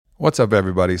What's up,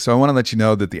 everybody? So I want to let you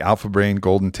know that the Alpha Brain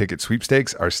Golden Ticket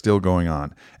sweepstakes are still going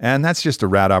on. And that's just a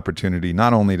rad opportunity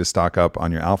not only to stock up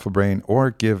on your Alpha Brain or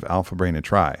give Alpha Brain a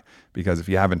try. Because if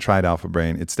you haven't tried Alpha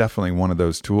Brain, it's definitely one of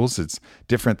those tools. It's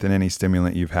different than any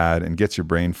stimulant you've had and gets your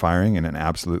brain firing in an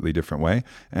absolutely different way.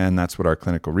 And that's what our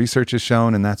clinical research has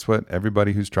shown. And that's what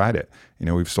everybody who's tried it. You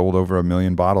know, we've sold over 1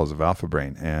 million bottles of Alpha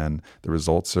Brain and the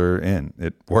results are in.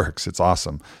 It works. It's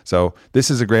awesome. So this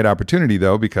is a great opportunity,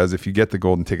 though, because if you get the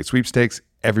Golden Ticket sweepstakes,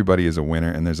 everybody is a winner,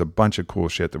 and there's a bunch of cool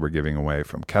shit that we're giving away,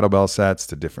 from kettlebell sets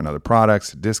to different other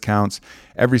products to discounts.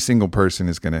 Every single person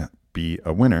is going to be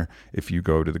a winner if you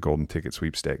go to the Golden Ticket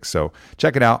sweepstakes. So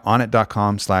check it out,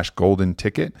 onnit.com/golden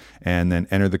ticket, and then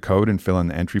enter the code and fill in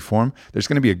the entry form. There's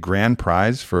going to be a grand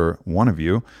prize for one of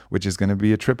you, which is going to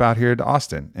be a trip out here to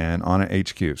Austin and Onnit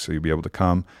HQ. So you'll be able to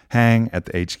come hang at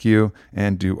the HQ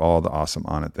and do all the awesome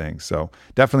Onnit things. So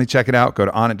definitely check it out. Go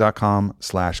to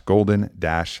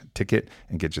onnit.com/golden-ticket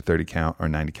and get your 30 count or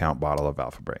 90 count bottle of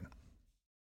Alpha Brain.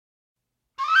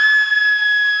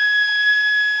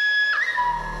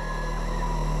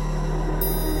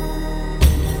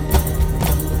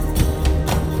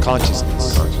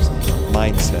 Consciousness,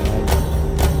 mindset,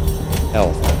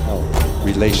 health,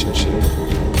 relationship,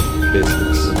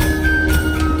 business.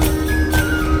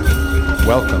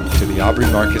 Welcome to the Aubrey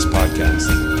Marcus Podcast.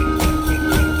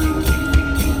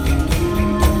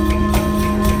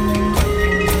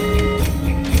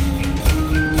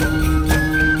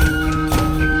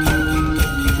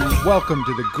 Welcome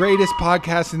to the greatest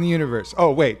podcast in the universe.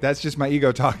 Oh, wait, that's just my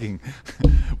ego talking.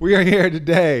 We are here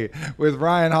today with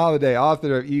Ryan Holiday,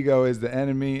 author of Ego is the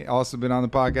Enemy. Also been on the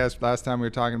podcast. Last time we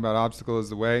were talking about Obstacle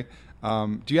is the Way.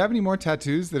 Do you have any more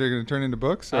tattoos that are going to turn into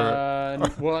books?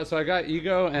 Well, so I got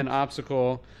Ego and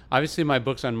Obstacle. Obviously, my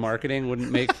books on marketing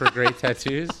wouldn't make for great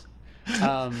tattoos.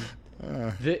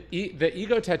 The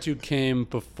Ego tattoo came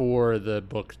before the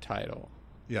book title.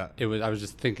 Yeah. I was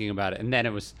just thinking about it, and then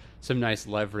it was some nice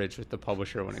leverage with the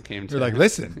publisher when it came to. You're like,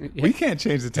 listen, we can't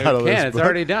change the title of this book. It's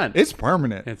already done. It's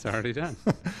permanent. It's already done.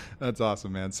 That's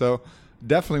awesome, man. So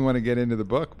definitely want to get into the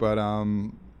book, but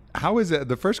how is it?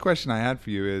 The first question I had for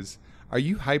you is, are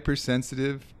you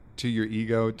hypersensitive to your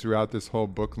ego throughout this whole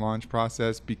book launch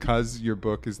process because your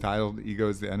book is titled Ego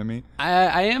is the Enemy?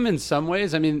 I am in some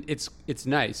ways. I mean, it's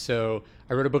nice. So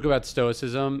I wrote a book about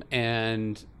Stoicism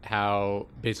and how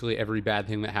basically every bad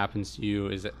thing that happens to you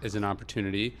is an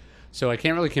opportunity. So I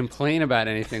can't really complain about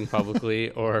anything publicly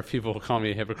or people will call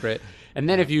me a hypocrite. And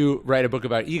then if you write a book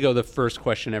about ego, the first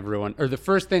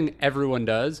thing everyone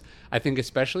does, I think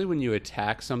especially when you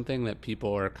attack something that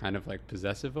people are kind of like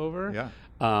possessive over,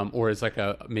 or is like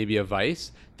maybe a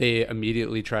vice, they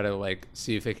immediately try to like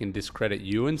see if they can discredit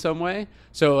you in some way.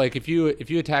 So like if you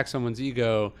attack someone's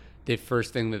ego, the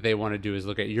first thing that they want to do is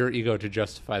look at your ego to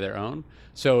justify their own.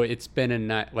 So it's been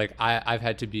I've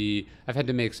had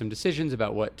to make some decisions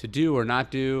about what to do or not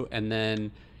do, and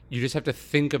then you just have to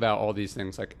think about all these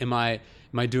things. Like, am I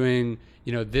doing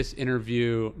this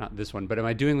interview, not this one, but am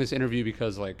I doing this interview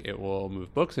because like it will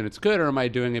move books and it's good, or am I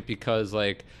doing it because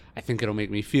like I think it'll make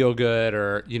me feel good,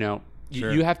 or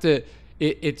Sure. you have to.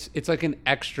 It's like an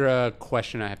extra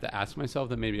question I have to ask myself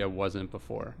that maybe I wasn't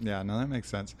before. Yeah, no, that makes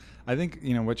sense. I think,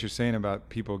 what you're saying about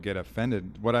people get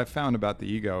offended, what I found about the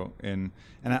ego, and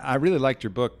I really liked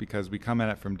your book because we come at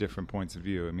it from different points of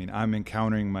view. I mean, I'm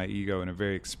encountering my ego in a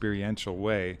very experiential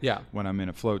way when I'm in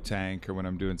a float tank or when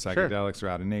I'm doing psychedelics or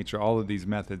out in nature, all of these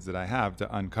methods that I have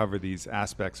to uncover these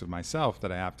aspects of myself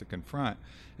that I have to confront.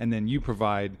 And then you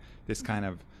provide this kind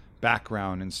of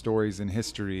background and stories and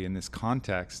history in this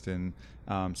context, and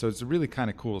so it's a really kind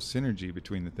of cool synergy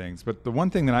between the things. But the one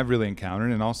thing that I've really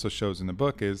encountered and also shows in the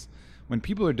book is when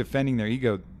people are defending their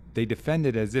ego, they defend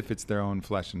it as if it's their own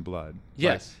flesh and blood.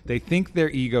 Yes. Like, they think their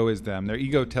ego is them. Their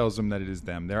ego tells them that it is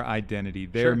them. Their identity,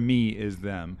 their me is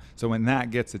them. So when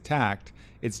that gets attacked,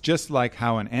 it's just like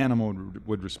how an animal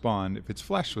would respond if its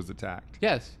flesh was attacked.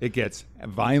 Yes. It gets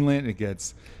violent. It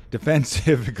gets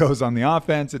defensive. It goes on the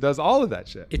offense. It does all of that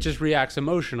shit. It just reacts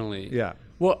emotionally. Yeah.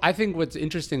 Well, I think what's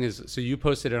interesting is, so you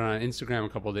posted it on Instagram a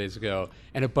couple of days ago,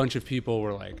 and a bunch of people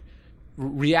were like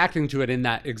reacting to it in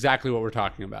that exactly what we're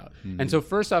talking about. Mm-hmm. And so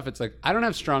first off, it's like, I don't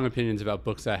have strong opinions about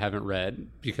books that I haven't read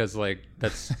because like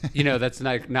that's, that's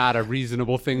like not a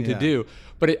reasonable thing to do.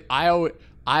 But I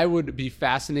would be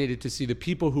fascinated to see the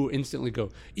people who instantly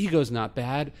go, ego's not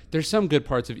bad. There's some good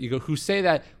parts of ego, who say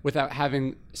that without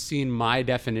having seen my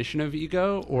definition of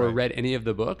ego or read any of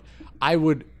the book. I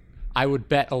would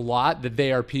bet a lot that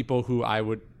they are people who I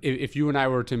would, if you and I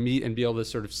were to meet and be able to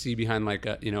sort of see behind like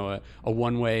a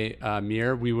one-way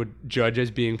mirror, we would judge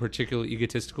as being particularly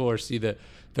egotistical or see the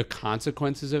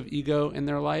consequences of ego in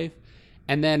their life.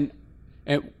 And then,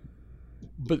 and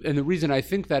the reason I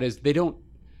think that is they don't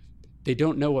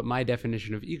know what my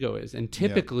definition of ego is. And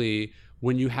typically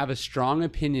when you have a strong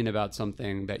opinion about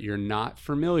something that you're not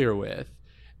familiar with,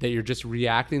 that you're just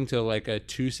reacting to like a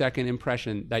 2-second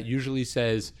impression, that usually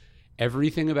says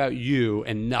everything about you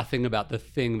and nothing about the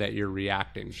thing that you're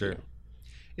reacting to.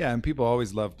 Yeah, and people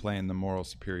always love playing the moral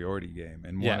superiority game.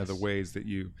 And one of the ways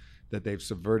that they've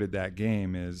subverted that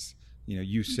game is,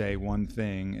 you say one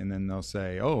thing and then they'll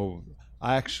say, oh,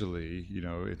 actually,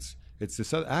 it's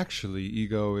this other, actually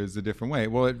ego is a different way.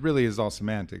 Well, it really is all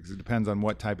semantics. It depends on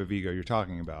what type of ego you're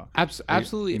talking about.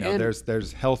 Absolutely.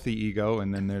 There's healthy ego,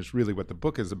 and then there's really what the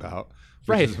book is about,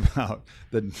 which is about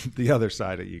the other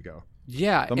side of ego.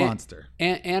 Yeah. The monster.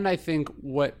 And I think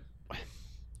what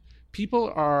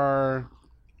people are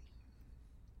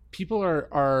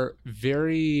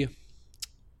very,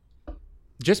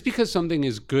 just because something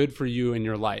is good for you in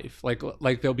your life,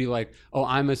 like they'll be like, oh,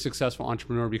 I'm a successful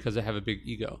entrepreneur because I have a big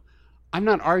ego. I'm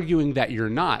not arguing that you're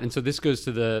not. And so this goes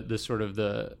to the sort of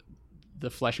the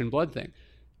flesh and blood thing.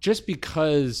 Just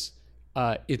because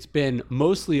it's been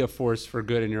mostly a force for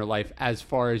good in your life as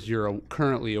far as you're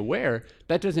currently aware,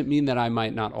 that doesn't mean that I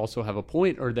might not also have a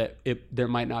point, or that there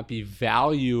might not be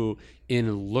value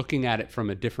in looking at it from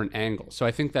a different angle. So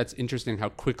I think that's interesting how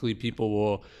quickly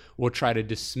people will try to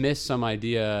dismiss some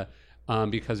idea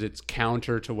because it's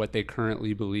counter to what they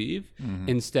currently believe,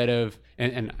 instead of,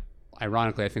 and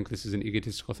ironically, I think this is an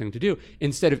egotistical thing to do,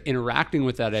 instead of interacting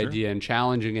with that idea and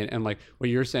challenging it. And like what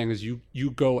you're saying is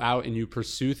you go out and you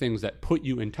pursue things that put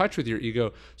you in touch with your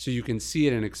ego so you can see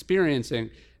it and experiencing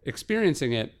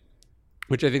it,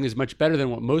 which I think is much better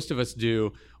than what most of us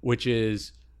do, which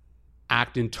is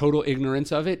act in total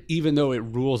ignorance of it, even though it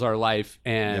rules our life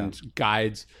and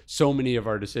guides so many of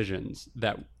our decisions,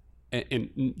 that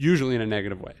usually in a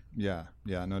negative way. Yeah,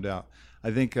 no doubt. I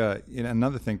think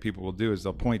another thing people will do is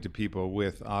they'll point to people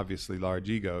with obviously large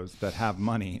egos that have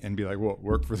money and be like, well,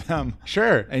 work for them.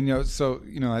 Sure. And,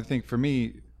 I think for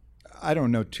me, I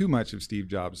don't know too much of Steve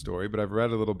Jobs' story, but I've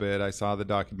read a little bit. I saw the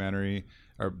documentary,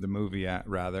 or the movie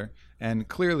rather, and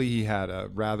clearly he had a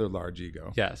rather large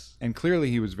ego. Yes. And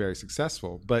clearly he was very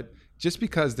successful. But just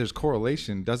because there's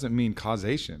correlation doesn't mean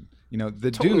causation.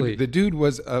 The dude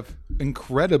was an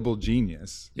incredible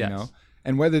genius,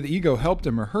 and whether the ego helped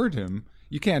him or hurt him,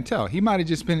 you can't tell. He might have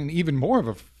just been even more of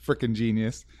a freaking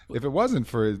genius if it wasn't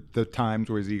for the times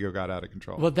where his ego got out of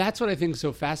control. Well, that's what I think is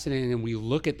so fascinating, and we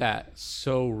look at that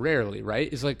so rarely,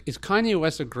 right? Is Kanye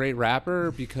West a great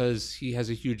rapper because he has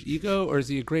a huge ego, or is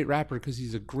he a great rapper because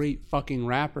he's a great fucking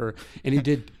rapper and he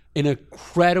did an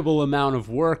incredible amount of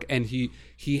work and he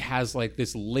has like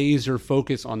this laser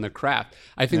focus on the craft?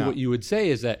 I think what you would say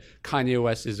is that Kanye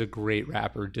West is a great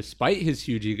rapper despite his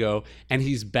huge ego, and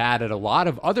he's bad at a lot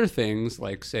of other things,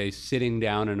 like say sitting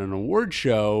down in an award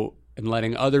show and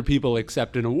letting other people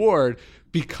accept an award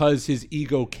because his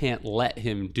ego can't let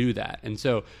him do that. And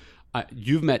so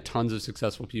you've met tons of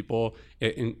successful people,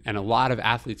 and a lot of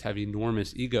athletes have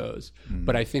enormous egos.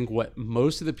 But I think what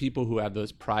most of the people who have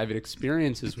those private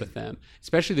experiences with them,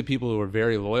 especially the people who are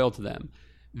very loyal to them,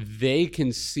 they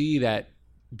can see that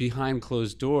behind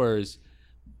closed doors,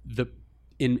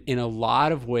 in a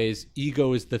lot of ways,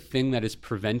 ego is the thing that is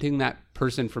preventing that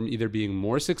person from either being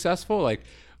more successful.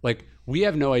 Like we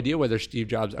have no idea whether Steve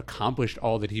Jobs accomplished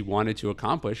all that he wanted to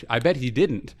accomplish. I bet he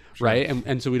didn't, right?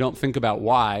 And so we don't think about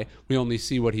why. We only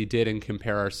see what he did and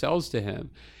compare ourselves to him.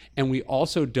 And we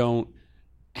also don't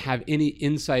have any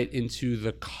insight into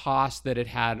the cost that it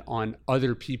had on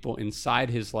other people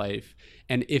inside his life.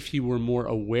 And if he were more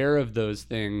aware of those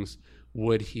things,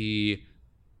 would he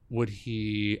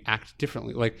act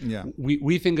differently?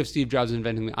 We think of Steve Jobs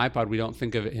inventing the iPod. We don't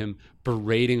think of him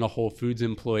berating a Whole Foods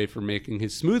employee for making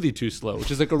his smoothie too slow, which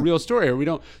is like a real story. Or we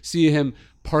don't see him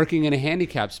parking in a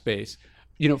handicap space,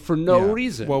 for no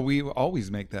reason. Well, we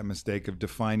always make that mistake of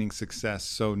defining success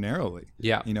so narrowly.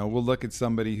 Yeah. We'll look at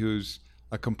somebody who's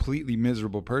a completely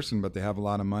miserable person, but they have a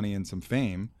lot of money and some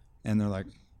fame, and they're like,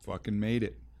 fucking made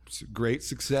it. Great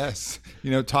success,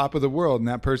 top of the world. And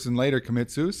that person later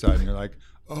commits suicide. And you're like,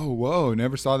 oh, whoa,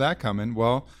 never saw that coming.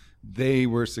 Well, they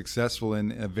were successful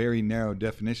in a very narrow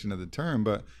definition of the term,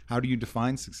 but how do you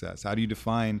define success? How do you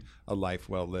define a life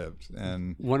well lived?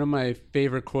 And one of my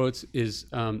favorite quotes is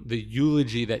the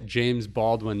eulogy that James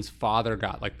Baldwin's father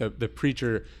got. Like the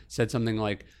preacher said something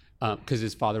like, because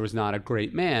his father was not a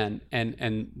great man,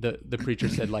 and the preacher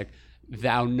said, like,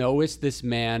 thou knowest this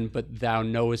man, but thou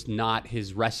knowest not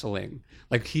his wrestling.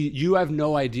 Like you have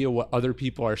no idea what other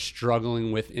people are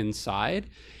struggling with inside.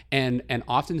 And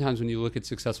oftentimes when you look at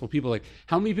successful people, like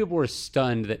how many people were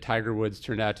stunned that Tiger Woods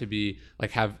turned out to be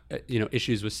like have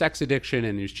issues with sex addiction,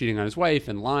 and he was cheating on his wife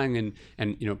and lying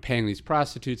and paying these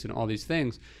prostitutes and all these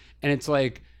things. And it's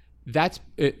like that's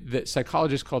the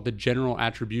psychologists call it the general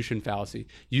attribution fallacy.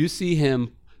 You see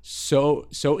him so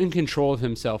in control of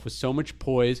himself with so much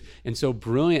poise and so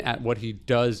brilliant at what he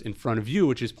does in front of you,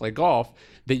 which is play golf,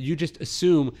 that you just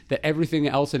assume that everything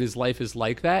else in his life is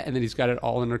like that and that he's got it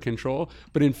all under control.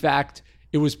 But in fact,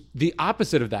 it was the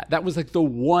opposite of that. That was like the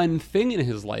one thing in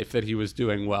his life that he was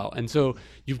doing well. And so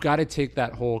you've got to take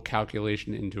that whole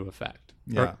calculation into effect.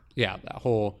 Yeah. That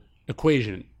whole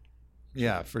equation.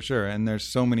 Yeah, for sure. And there's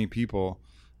so many people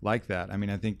like that. I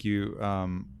mean, I think you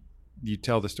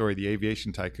tell the story of the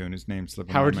aviation tycoon. His name's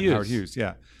Howard Hughes. Howard Hughes,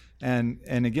 yeah. And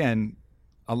again,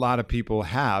 a lot of people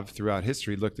have throughout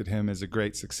history looked at him as a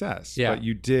great success. Yeah. But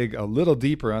you dig a little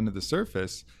deeper under the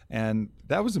surface, and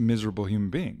that was a miserable human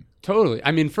being. Totally.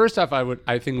 I mean, first off,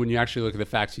 I think when you actually look at the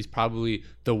facts, he's probably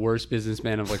the worst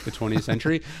businessman of like the 20th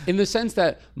century in the sense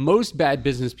that most bad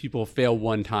business people fail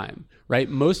one time, right?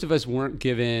 Most of us weren't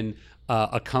given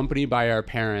a company by our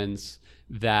parents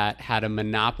that had a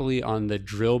monopoly on the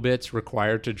drill bits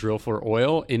required to drill for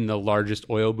oil in the largest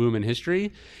oil boom in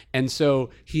history. And so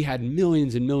he had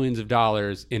millions and millions of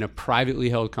dollars in a privately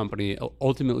held company,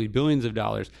 ultimately billions of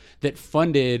dollars, that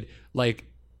funded like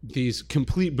these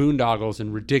complete boondoggles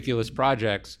and ridiculous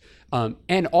projects,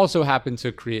 and also happened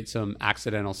to create some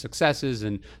accidental successes,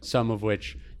 and some of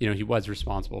which he was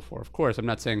responsible for. Of course, I'm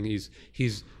not saying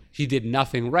he did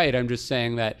nothing right. I'm just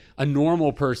saying that a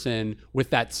normal person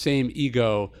with that same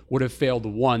ego would have failed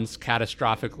once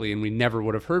catastrophically, and we never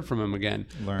would have heard from him again.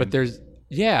 Learned. But there's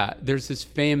this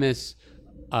famous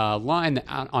line that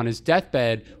on his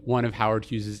deathbed, one of Howard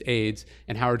Hughes' aides,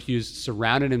 and Howard Hughes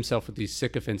surrounded himself with these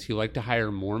sycophants. He liked to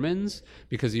hire Mormons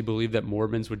because he believed that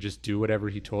Mormons would just do whatever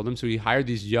he told them. So he hired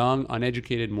these young,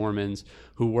 uneducated Mormons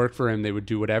who worked for him. They would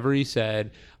do whatever he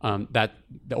said. That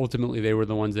ultimately they were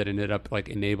the ones that ended up like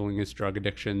enabling his drug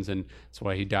addictions, and that's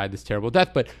why he died this terrible death.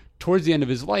 But towards the end of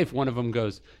his life, one of them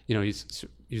goes, he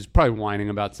was probably whining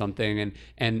about something,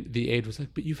 and the aide was like,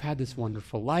 "But you've had this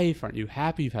wonderful life. Aren't you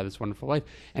happy you've had this wonderful life?"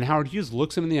 And Howard Hughes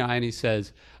looks him in the eye and he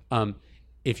says,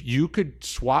 "If you could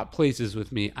swap places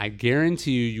with me, I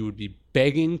guarantee you would be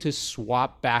begging to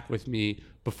swap back with me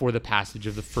before the passage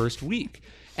of the first week."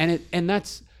 And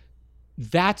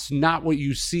that's not what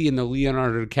you see in the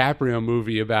Leonardo DiCaprio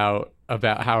movie about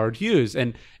Howard Hughes.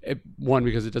 And one,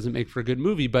 because it doesn't make for a good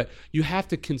movie, but you have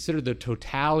to consider the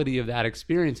totality of that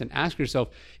experience and ask yourself,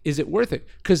 is it worth it?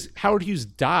 Because Howard Hughes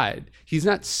died. He's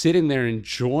not sitting there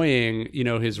enjoying,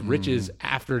 his riches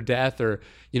after death, or,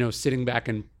 sitting back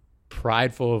and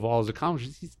prideful of all his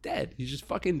accomplishments. He's dead. He's just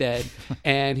fucking dead.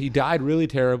 And he died really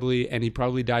terribly, and he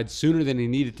probably died sooner than he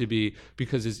needed to be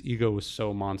because his ego was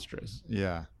so monstrous.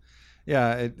 Yeah.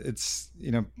 Yeah, it's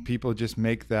people just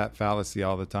make that fallacy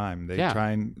all the time. They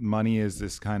try, and money is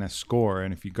this kind of score,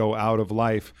 and if you go out of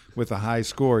life with a high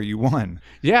score, you won.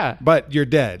 Yeah, but you're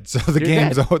dead. So the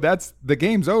game's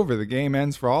over. The game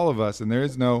ends for all of us, and there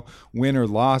is no win or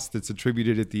loss that's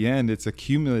attributed at the end. It's a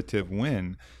cumulative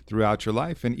win throughout your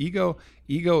life, and ego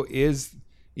is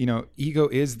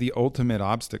the ultimate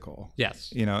obstacle.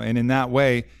 Yes. And in that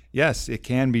way, yes, it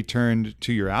can be turned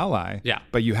to your ally. Yeah.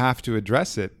 But you have to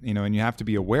address it, and you have to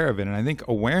be aware of it. And I think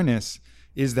awareness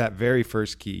is that very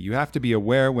first key. You have to be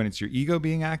aware when it's your ego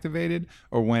being activated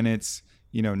or when it's,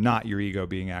 not your ego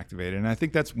being activated. And I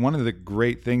think that's one of the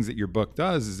great things that your book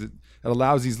does, is it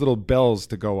allows these little bells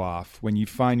to go off when you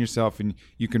find yourself and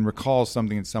you can recall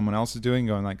something that someone else is doing,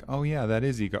 going like, oh yeah, that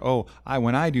is ego. Oh,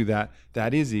 when I do that,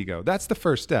 that is ego. That's the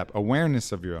first step,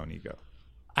 awareness of your own ego.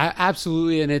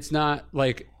 Absolutely. And it's not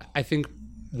like, I think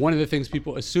one of the things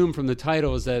people assume from the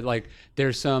title is that like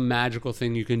there's some magical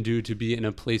thing you can do to be in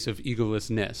a place of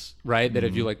egolessness, right? That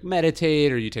if you like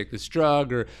meditate or you take this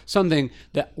drug or something,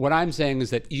 that what I'm saying is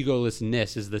that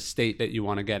egolessness is the state that you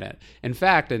want to get at. In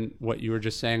fact, and what you were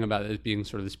just saying about it being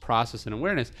sort of this process and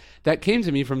awareness, that came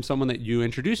to me from someone that you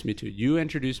introduced me to. You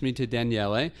introduced me to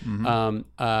Daniele,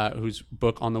 whose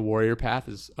book On the Warrior Path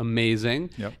is amazing.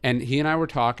 Yep. And he and I were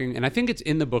talking, and I think it's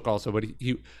in the book also, but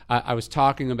I was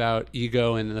talking about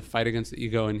ego and the fight against the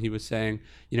ego, and he was saying,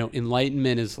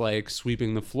 enlightenment is like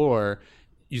sweeping the floor.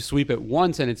 You sweep it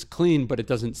once and it's clean, but it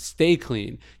doesn't stay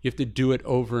clean. You have to do it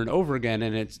over and over again,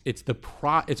 and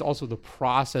it's also the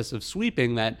process of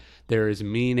sweeping that there is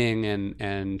meaning,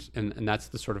 and that's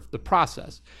the sort of the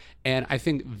process. And I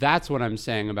think that's what I'm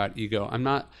saying about ego.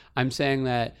 I'm saying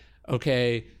that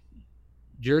okay,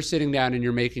 you're sitting down and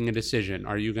you're making a decision.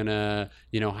 Are you going to,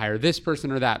 hire this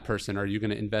person or that person? Are you going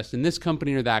to invest in this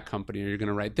company or that company? Are you going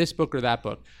to write this book or that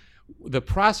book? The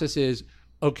process is,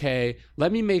 okay,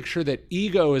 let me make sure that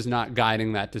ego is not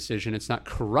guiding that decision. It's not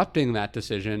corrupting that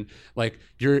decision. Like,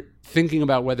 you're thinking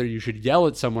about whether you should yell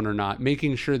at someone or not,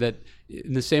 making sure that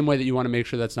in the same way that you want to make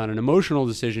sure that's not an emotional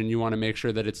decision, you want to make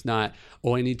sure that it's not,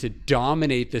 oh, I need to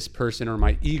dominate this person or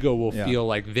my ego will feel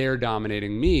like they're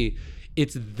dominating me.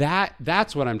 It's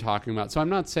that's what I'm talking about. So I'm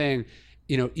not saying,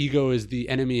 ego is the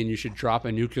enemy and you should drop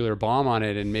a nuclear bomb on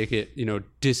it and make it,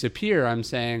 disappear. I'm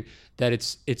saying that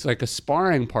it's like a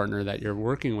sparring partner that you're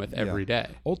working with every day.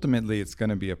 Ultimately, it's going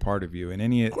to be a part of you, and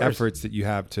any efforts that you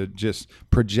have to just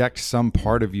project some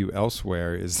part of you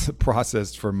elsewhere is the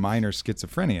process for minor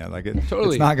schizophrenia. Like it's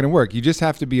not going to work. You just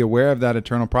have to be aware of that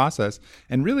eternal process.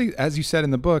 And really, as you said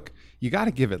in the book, you got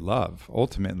to give it love.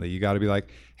 Ultimately, you got to be like,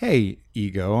 hey,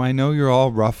 ego, I know you're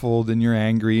all ruffled and you're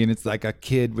angry and it's like a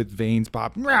kid with veins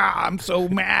popping. I'm so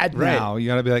mad now. You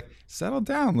got to be like, settle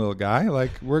down, little guy.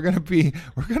 Like we're going to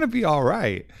be all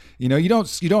right. You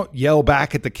don't yell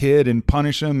back at the kid and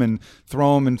punish him and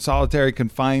throw him in solitary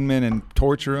confinement and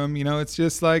torture him. It's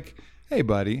just like, hey,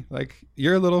 buddy, like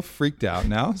you're a little freaked out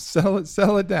now.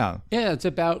 Settle it down. Yeah, it's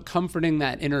about comforting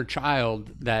that inner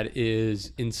child that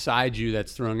is inside you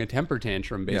that's throwing a temper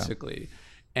tantrum, basically.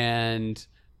 Yeah. And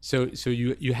so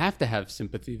you have to have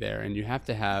sympathy there, and you have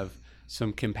to have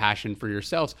some compassion for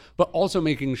yourselves, but also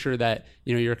making sure that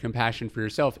your compassion for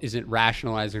yourself isn't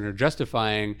rationalizing or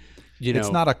justifying.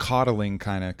 It's not a coddling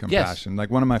kind of compassion. Yes.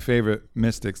 Like one of my favorite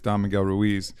mystics, Don Miguel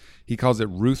Ruiz, he calls it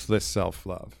ruthless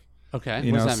self-love.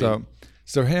 Okay, what does that mean?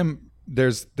 So him,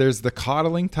 there's the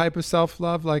coddling type of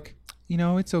self-love, like,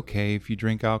 it's okay if you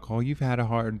drink alcohol. You've had a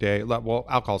hard day. Well,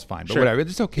 alcohol's fine, but whatever.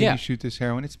 It's okay if you shoot this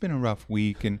heroin. It's been a rough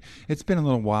week and it's been a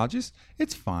little while.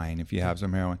 It's fine if you have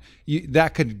some heroin.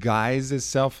 That could guise as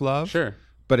self-love. Sure.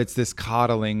 But it's this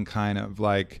coddling kind of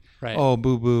like, oh,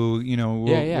 boo-boo,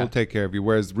 we'll take care of you.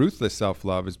 Whereas ruthless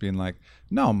self-love is being like,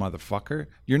 no, motherfucker,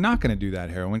 you're not going to do that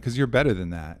heroin because you're better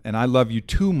than that. And I love you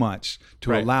too much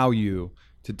to allow you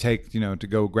to take, to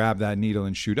go grab that needle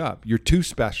and shoot up. You're too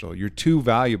special. You're too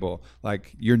valuable.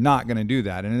 Like, you're not going to do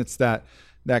that. And it's that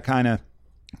kind of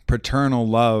paternal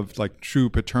love, like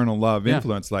true paternal love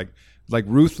influence, like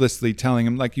ruthlessly telling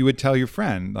him, like you would tell your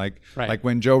friend, like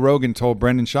when Joe Rogan told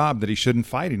Brendan Schaub that he shouldn't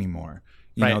fight anymore.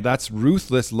 You know, that's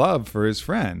ruthless love for his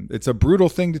friend. It's a brutal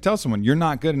thing to tell someone. You're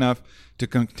not good enough to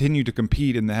continue to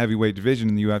compete in the heavyweight division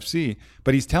in the UFC.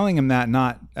 But he's telling him that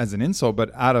not as an insult,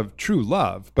 but out of true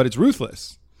love. But it's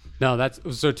ruthless. No,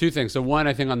 so two things. So one,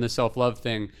 I think on the self-love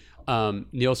thing,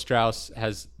 Neil Strauss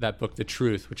has that book, The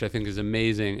Truth, which I think is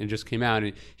amazing and just came out.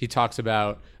 And he talks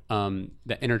about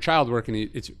the inner child work, and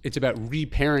it's about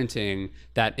reparenting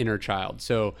that inner child.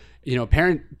 So, a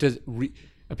parent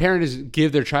doesn't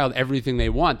give their child everything they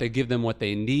want. They give them what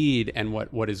they need and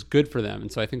what is good for them.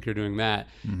 And so I think you're doing that.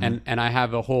 Mm-hmm. And I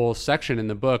have a whole section in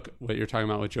the book, what you're talking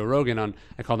about with Joe Rogan,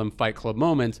 I call them Fight Club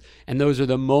moments. And those are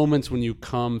the moments when you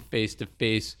come face to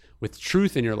face with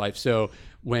truth in your life. So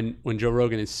when Joe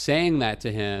Rogan is saying that to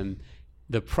him,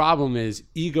 the problem is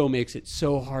ego makes it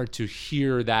so hard to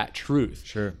hear that truth.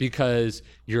 Sure. Because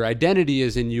your identity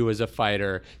is in you as a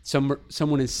fighter.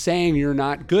 Someone is saying you're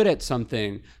not good at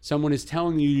something. Someone is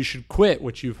telling you should quit,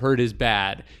 which you've heard is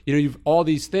bad. You've all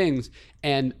these things.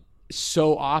 And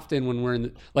so often when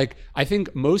we're I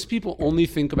think most people only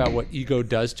think about what ego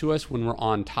does to us when we're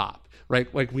on top.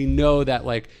 Right? Like we know that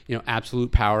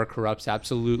absolute power corrupts,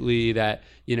 absolutely, that,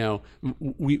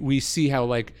 we see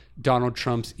how Donald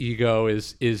Trump's ego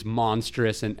is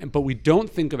monstrous, but we don't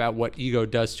think about what ego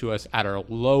does to us at our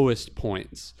lowest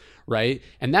points, right?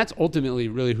 And that's ultimately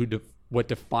really what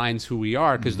defines who we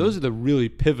are, because those are the really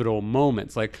pivotal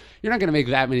moments. Like, you're not going to make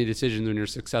that many decisions when you're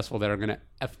successful that are going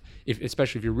to,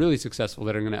 especially if you're really successful,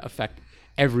 that are going to affect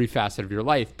every facet of your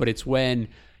life. But it's when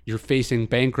you're facing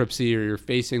bankruptcy, or you're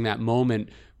facing that moment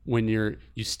when you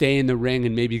stay in the ring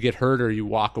and maybe get hurt, or you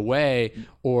walk away,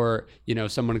 or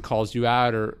someone calls you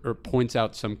out or points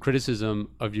out some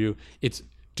criticism of you. It's,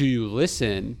 do you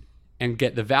listen and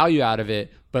get the value out of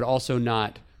it, but also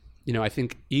not, I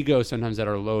think ego sometimes at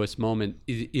our lowest moment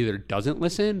either doesn't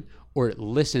listen or it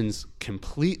listens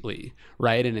completely,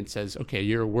 right? And it says, okay,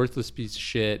 you're a worthless piece of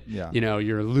shit. Yeah.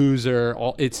 You're a loser.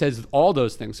 It says all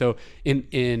those things. So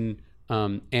in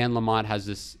Anne Lamott has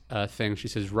this thing. She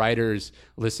says writers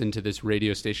listen to this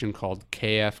radio station called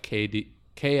KFKD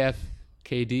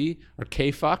KD or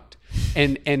K fucked.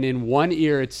 And in one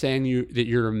ear, it's saying that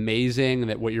you're amazing,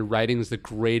 that what you're writing is the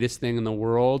greatest thing in the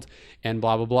world, and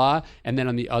blah, blah, blah. And then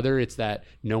on the other, it's that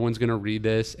no one's going to read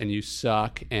this and you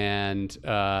suck and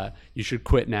you should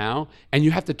quit now. And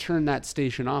you have to turn that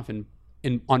station off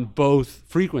on both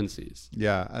frequencies.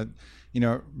 Yeah.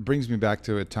 It brings me back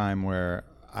to a time where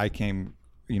I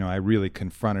really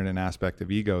confronted an aspect of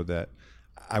ego that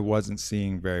I wasn't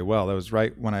seeing very well. That was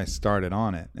right when I started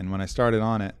on it. And when I started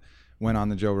on it, went on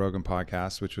the Joe Rogan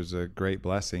podcast, which was a great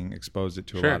blessing, exposed it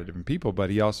to a lot of different people, but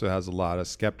he also has a lot of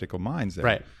skeptical minds there,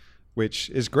 right, which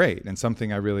is great and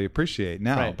something I really appreciate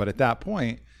now. Right. But at that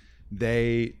point,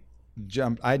 they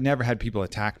jumped. I'd never had people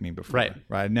attack me before. Right.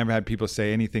 I'd never had people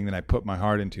say anything that I put my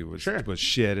heart into was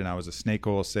shit, and I was a snake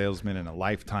oil salesman and a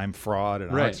lifetime fraud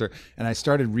and and I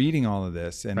started reading all of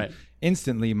this, and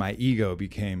instantly my ego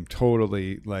became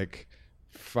totally like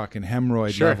fucking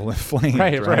hemorrhoid level inflamed.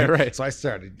 Right. So I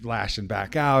started lashing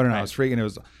back out, and I was freaking. It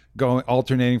was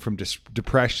alternating from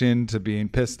depression to being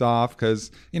pissed off because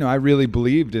I really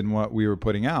believed in what we were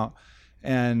putting out.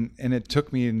 And it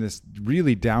took me in this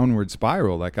really downward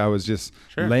spiral. Like I was just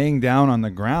laying down on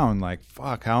the ground like,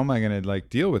 fuck, how am I going to like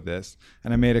deal with this?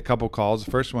 And I made a couple calls.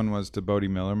 The first one was to Bodie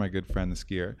Miller, my good friend, the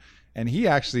skier. And he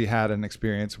actually had an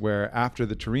experience where after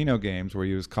the Torino games where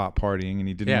he was caught partying and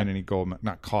he didn't win any gold,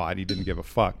 not caught, he didn't give a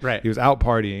fuck. Right. He was out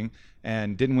partying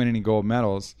and didn't win any gold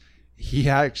medals. He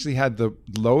actually had the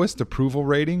lowest approval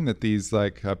rating that these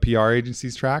like PR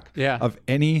agencies track of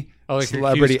any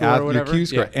celebrity athlete, your Q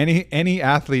score, any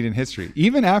athlete in history.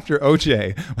 Even after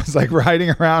OJ was like riding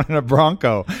around in a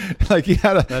Bronco, like he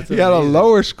had a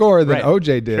lower score than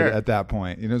OJ did at that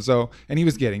point. So and he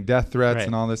was getting death threats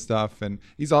and all this stuff. And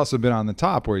he's also been on the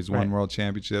top where he's won world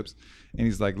championships. And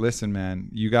he's like, listen, man,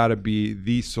 you got to be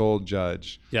the sole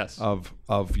judge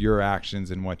of your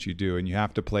actions and what you do. And you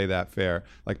have to play that fair.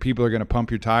 Like people are going to pump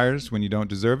your tires when you don't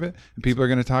deserve it. And people are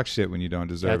going to talk shit when you don't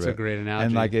deserve it. That's a great analogy.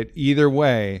 And like either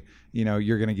way,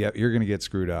 you're going to get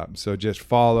screwed up. So just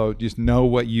know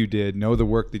what you did, know the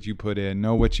work that you put in,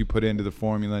 know what you put into the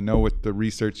formula, know what the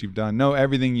research you've done, know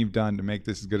everything you've done to make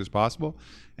this as good as possible,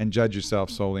 and judge yourself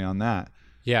solely on that.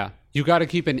 Yeah. You got to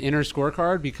keep an inner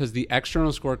scorecard because the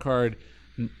external scorecard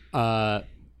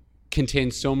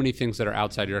contains so many things that are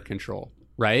outside your control,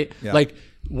 right? Yeah. Like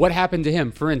what happened to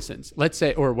him, for instance, let's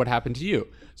say, or what happened to you,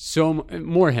 so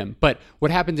more him. But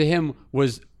what happened to him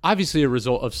was obviously a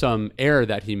result of some error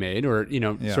that he made or,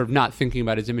 sort of not thinking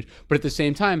about his image. But at the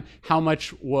same time, how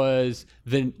much was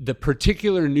the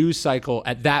particular news cycle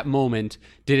at that moment,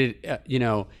 did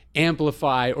it,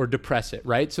 amplify or depress it,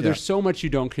 right? So there's so much you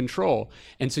don't control.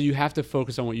 And so you have to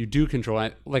focus on what you do control.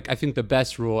 I think the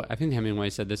best rule, I think Hemingway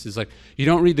said this, is like, you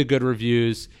don't read the good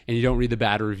reviews and you don't read the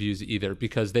bad reviews either,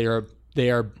 because they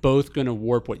are both going to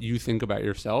warp what you think about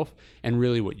yourself, and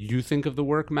really what you think of the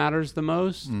work matters the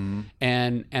most. Mm-hmm.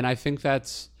 And I think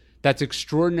that's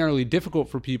extraordinarily difficult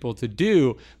for people to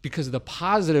do, because the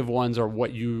positive ones are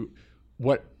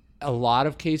what a lot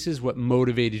of cases what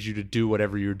motivated you to do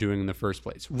whatever you're doing in the first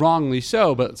place. Wrongly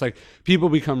so, but it's like people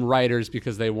become writers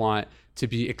because they want to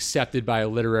be accepted by a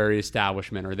literary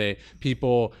establishment, or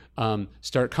people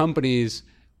start companies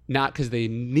not because they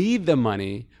need the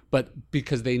money, but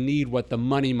because they need what the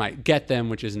money might get them,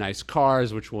 which is nice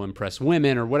cars, which will impress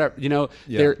women or whatever.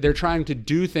 They're trying to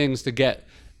do things to get,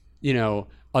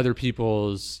 other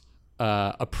people's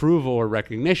approval or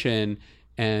recognition.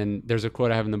 And there's a quote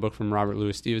I have in the book from Robert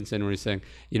Louis Stevenson where he's saying,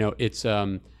 it's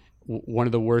one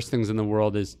of the worst things in the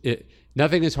world is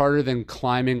nothing is harder than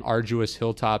climbing arduous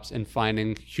hilltops and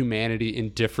finding humanity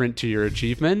indifferent to your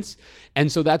achievements.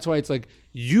 And so that's why it's like,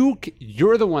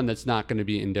 you're the one that's not going to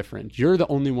be indifferent. You're the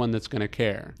only one that's going to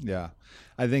care. Yeah.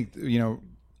 I think,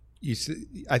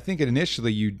 I think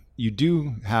initially you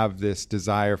do have this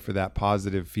desire for that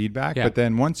positive feedback, but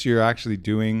then once you're actually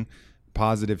doing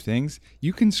positive things,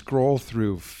 you can scroll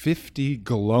through 50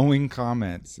 glowing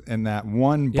comments, and that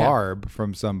one barb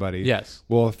from somebody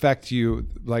will affect you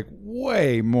like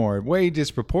way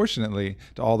disproportionately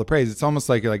to all the praise. It's almost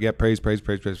like get praise.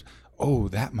 Oh,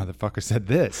 that motherfucker said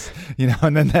this,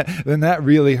 and then that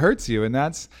really hurts you. And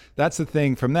that's the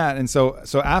thing from that. And so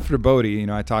after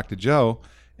Bodie, I talked to Joe,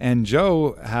 and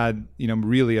Joe had,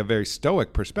 really a very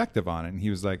stoic perspective on it. And he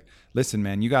was like, listen,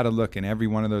 man, you got to look in every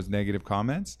one of those negative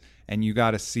comments, and you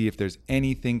got to see if there's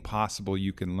anything possible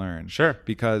you can learn. Sure.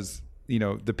 Because,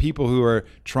 the people who are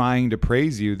trying to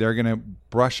praise you, they're going to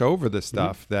brush over the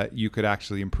stuff that you could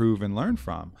actually improve and learn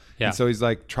from. Yeah. And so he's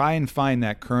like, try and find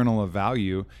that kernel of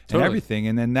value in everything.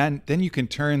 And then you can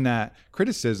turn that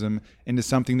criticism into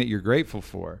something that you're grateful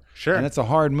for. Sure. And it's a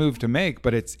hard move to make,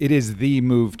 but it is the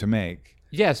move to make.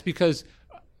 Yes, because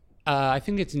I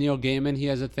think it's Neil Gaiman. He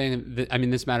has a thing that, I mean,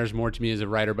 this matters more to me as a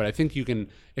writer, but I think you can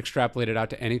extrapolate it out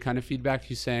to any kind of feedback.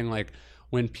 He's saying, like,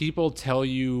 when people tell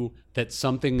you that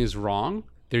something is wrong,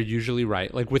 they're usually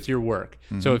right. Like with your work.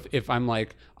 So if I'm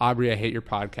like, Aubrey, I hate your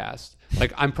podcast.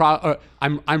 Like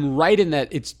I'm right in that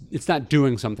it's not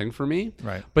doing something for me.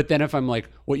 Right. But then if I'm like,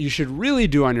 what you should really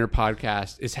do on your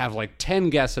podcast is have like 10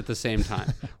 guests at the same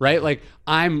time, right? Like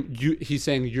he's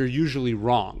saying you're usually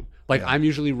wrong. Like I'm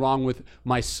usually wrong with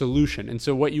my solution. And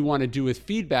so what you want to do with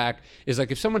feedback is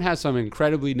like if someone has some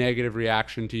incredibly negative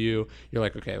reaction to you, you're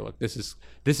like, okay, look, this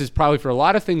is probably for a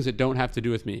lot of things that don't have to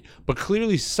do with me. But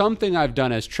clearly something I've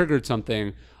done has triggered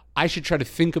something. I should try to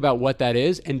think about what that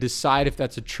is and decide if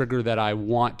that's a trigger that I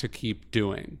want to keep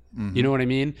doing. You know what I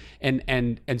mean?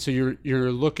 And so you're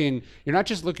not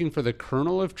just looking for the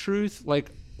kernel of truth,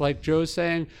 like Joe's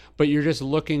saying, but you're just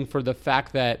looking for the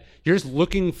fact that you're just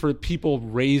looking for people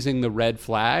raising the red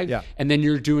flag. Yeah. And then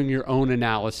you're doing your own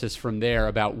analysis from there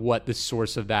about what the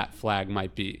source of that flag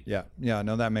might be. Yeah.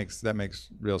 No, that makes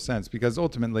real sense, because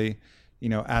ultimately,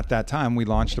 at that time we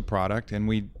launched a product and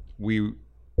we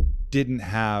didn't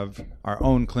have our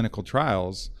own clinical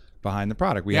trials behind the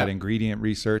product. We had ingredient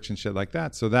research and shit like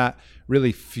that. So that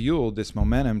really fueled this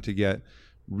momentum to get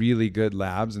really good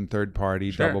labs and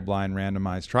third-party double-blind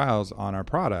randomized trials on our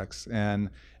products and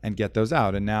get those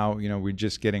out. And now, we're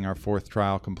just getting our 4th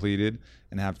trial completed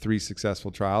and have 3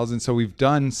 successful trials. And so we've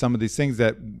done some of these things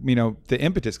that, the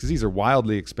impetus, because these are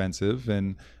wildly expensive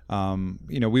and,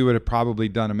 we would have probably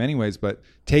done them anyways, but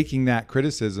taking that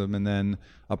criticism and then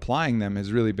applying them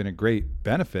has really been a great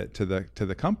benefit to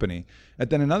the company. And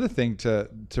then another thing to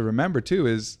remember too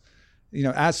is,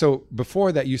 so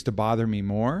before that used to bother me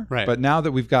more, right. But now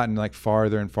that we've gotten like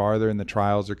farther and farther and the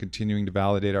trials are continuing to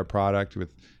validate our product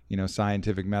with,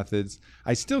 scientific methods,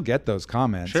 I still get those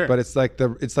comments, but it's like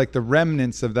the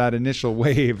remnants of that initial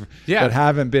wave that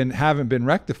haven't been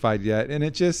rectified yet. And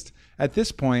it just, at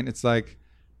this point, it's like,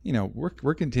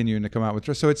 we're continuing to come out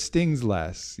with, so it stings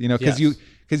less,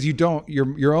 because you don't,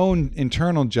 your own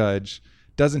internal judge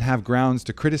doesn't have grounds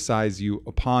to criticize you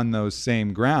upon those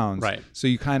same grounds. Right. So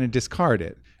you kind of discard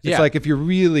it. It's like if you're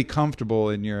really comfortable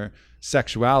in your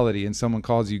sexuality and someone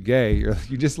calls you gay,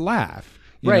 you just laugh.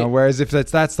 You know, whereas if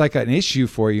that's like an issue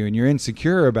for you and you're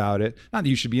insecure about it, not that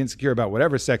you should be insecure about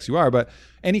whatever sex you are, but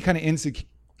any kind of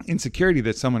insecurity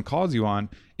that someone calls you on,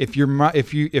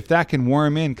 if that can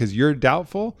worm in because you're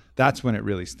doubtful, that's when it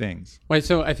really stings. Right.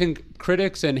 So I think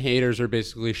critics and haters are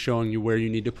basically showing you where you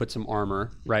need to put some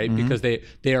armor, right? Because they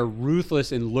are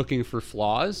ruthless in looking for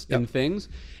flaws in things.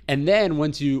 And then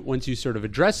once you sort of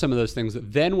address some of those things,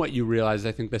 then what you realize,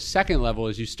 I think the second level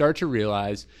is you start to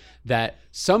realize that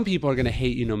some people are going to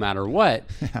hate you no matter what,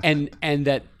 and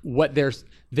that what they're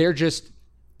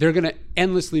going to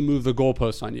endlessly move the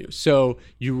goalposts on you. So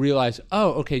you realize,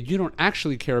 oh, okay, you don't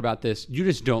actually care about this. You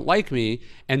just don't like me.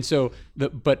 And so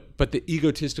but the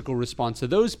egotistical response to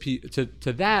those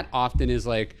to that often is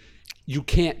like, you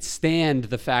can't stand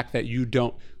the fact that you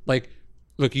don't like,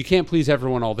 look, you can't please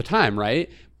everyone all the time,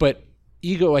 right? But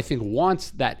ego, I think,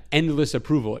 wants that endless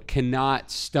approval. It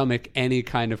cannot stomach any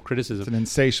kind of criticism. It's an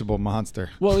insatiable monster.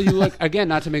 Well, you look, again,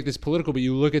 not to make this political, but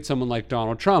you look at someone like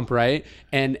Donald Trump, right?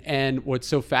 And what's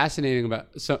so fascinating about,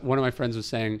 one of my friends was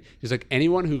saying, he's like,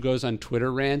 anyone who goes on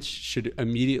Twitter rants should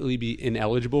immediately be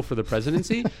ineligible for the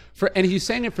presidency. And he's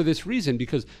saying it for this reason,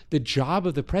 because the job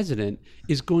of the president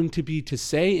is going to be to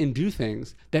say and do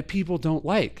things that people don't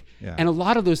like. Yeah. And a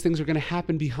lot of those things are going to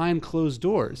happen behind closed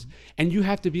doors. And you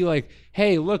have to be like,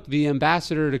 hey, look, the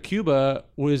ambassador to Cuba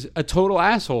was a total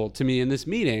asshole to me in this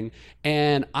meeting.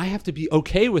 And I have to be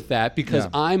okay with that because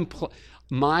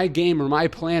my game or my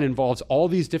plan involves all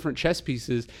these different chess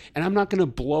pieces, and I'm not going to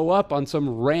blow up on some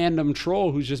random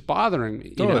troll who's just bothering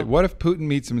me. Totally. You know? What if Putin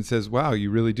meets him and says, wow, you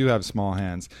really do have small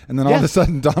hands? And then all of a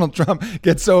sudden Donald Trump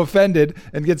gets so offended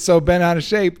and gets so bent out of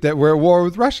shape that we're at war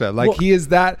with Russia. Like, he has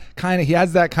that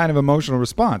kind of emotional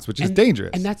response, which is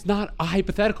dangerous. And that's not a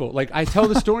hypothetical. Like, I tell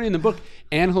the story in the book,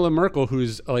 Angela Merkel,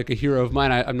 who's like a hero of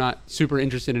mine. I'm not super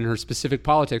interested in her specific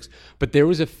politics, but there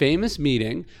was a famous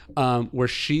meeting where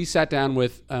she sat down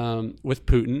with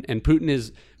Putin, and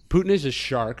Putin is a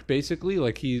shark, basically.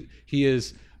 Like he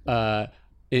is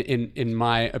in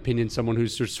my opinion someone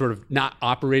who's sort of not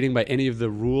operating by any of the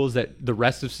rules that the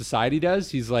rest of society does.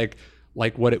 He's like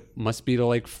what it must be to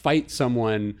like fight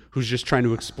someone who's just trying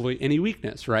to exploit any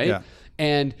weakness, right? Yeah.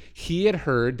 And he had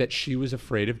heard that she was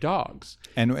afraid of dogs.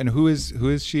 And who is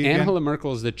she again? Angela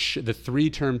Merkel is the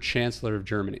 3-term chancellor of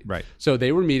Germany. Right. So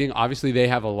they were meeting. Obviously, they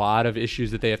have a lot of issues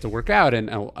that they have to work out, and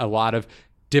a lot of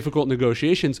difficult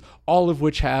negotiations, all of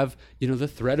which have, the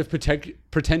threat of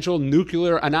potential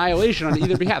nuclear annihilation on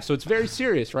either behalf. So it's very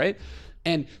serious, right?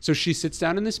 And so she sits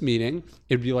down in this meeting.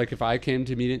 It'd be like if I came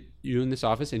to meet you in this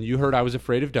office and you heard I was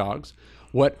afraid of dogs.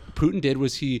 What Putin did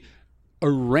was he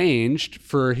arranged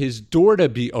for his door to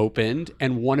be opened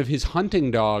and one of his hunting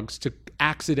dogs to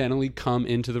accidentally come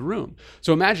into the room.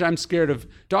 So imagine I'm scared of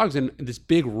dogs, and this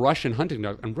big Russian hunting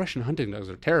dog, and Russian hunting dogs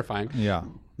are terrifying. Yeah.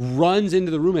 Runs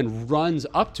into the room and runs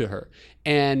up to her.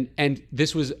 And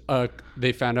this was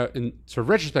they found out in sort of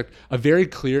retrospect, a very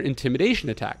clear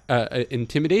intimidation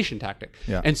tactic.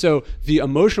 Yeah. And so the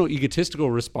emotional egotistical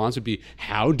response would be,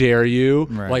 how dare you?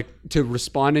 Right. Like to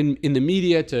respond in the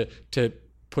media, to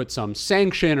put some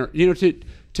sanction, or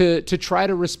to try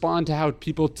to respond to how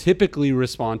people typically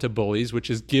respond to bullies, which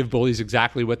is give bullies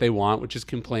exactly what they want, which is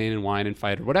complain and whine and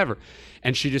fight or whatever.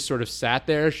 And she just sort of sat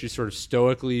there. She sort of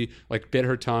stoically bit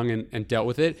her tongue and dealt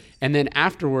with it. And then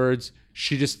afterwards,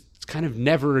 she just kind of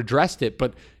never addressed it,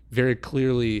 but very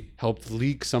clearly helped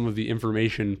leak some of the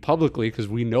information publicly because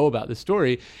we know about the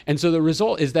story. And so the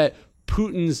result is that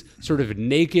Putin's sort of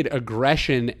naked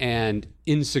aggression and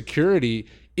insecurity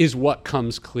is what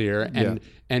comes clear.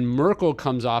 And Merkel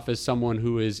comes off as someone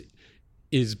who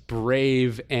is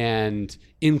brave and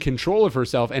in control of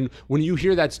herself. And when you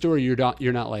hear that story, you're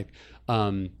not like,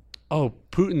 oh,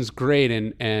 Putin's great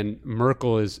and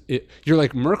Merkel is it. You're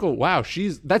like, Merkel, wow,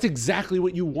 that's exactly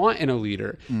what you want in a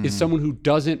leader, is someone who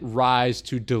doesn't rise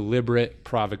to deliberate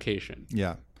provocation.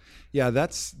 Yeah. Yeah,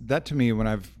 that to me, when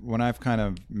I've kind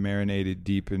of marinated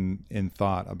deep in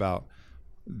thought about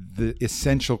the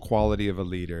essential quality of a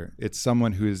leader, it's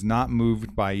someone who is not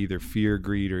moved by either fear,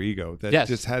 greed, or ego.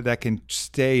 That that can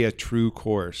stay a true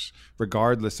course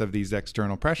regardless of these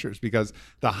external pressures. Because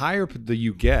the higher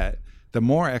you get, the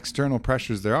more external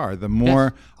pressures there are, the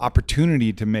more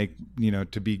opportunity to make,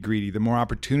 to be greedy, the more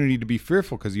opportunity to be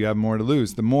fearful because you have more to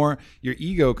lose, the more your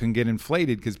ego can get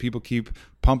inflated because people keep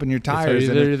pumping your tires.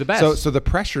 They're the best. So the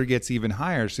pressure gets even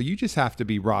higher. So you just have to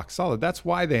be rock solid. That's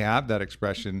why they have that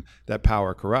expression that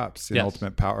power corrupts. And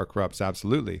ultimate power corrupts,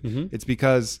 absolutely. Mm-hmm. It's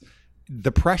because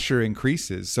the pressure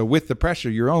increases. So with the pressure,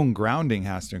 your own grounding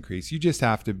has to increase. You just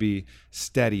have to be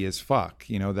steady as fuck.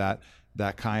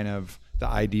 That kind of the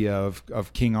idea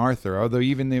of King Arthur, although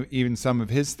even some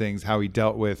of his things, how he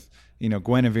dealt with,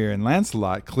 Guinevere and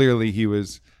Lancelot, clearly he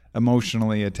was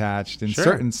emotionally attached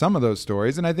in some of those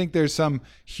stories. And I think there's some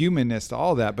humanness to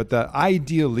all that, but the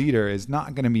ideal leader is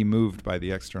not going to be moved by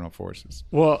the external forces.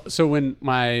 Well, so when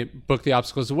my book, The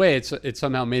Obstacles Away, it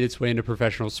somehow made its way into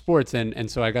professional sports.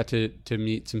 And so I got to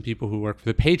meet some people who work for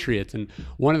the Patriots. And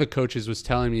one of the coaches was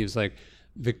telling me, he was like,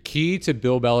 the key to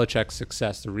Bill Belichick's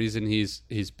success, the reason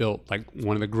he's built like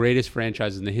one of the greatest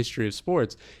franchises in the history of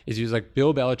sports, is he was like,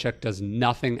 Bill Belichick does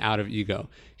nothing out of ego.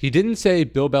 He didn't say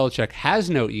Bill Belichick has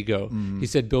no ego. He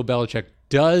said Bill Belichick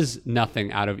does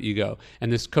nothing out of ego.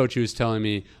 And this coach who was telling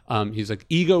me, he's like,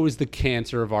 ego is the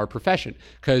cancer of our profession,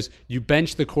 because you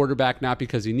bench the quarterback not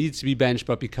because he needs to be benched,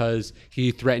 but because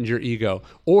he threatened your ego.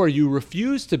 Or you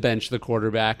refuse to bench the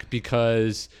quarterback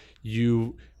because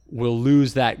you will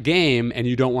lose that game and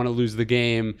you don't want to lose the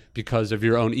game because of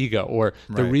your own ego. Or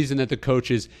the reason that the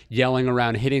coach is yelling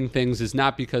around hitting things is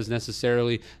not because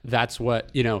necessarily that's what,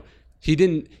 he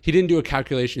didn't do a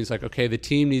calculation. He's like, okay, the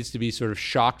team needs to be sort of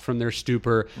shocked from their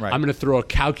stupor. Right. I'm going to throw a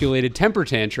calculated temper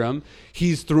tantrum.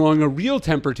 He's throwing a real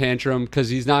temper tantrum because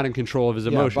he's not in control of his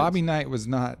emotions. Bobby Knight was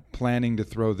not planning to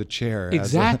throw the chair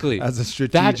exactly as a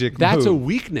strategic that's move. A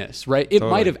weakness, right? It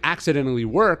might have accidentally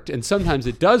worked, and sometimes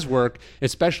it does work,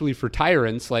 especially for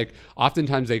tyrants. Like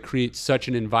oftentimes they create such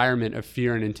an environment of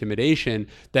fear and intimidation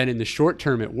that in the short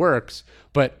term it works,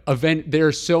 but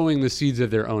they're sowing the seeds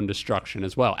of their own destruction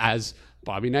as well, as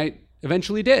Bobby Knight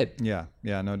eventually did. Yeah,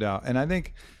 no doubt. And I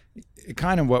think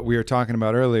kind of what we were talking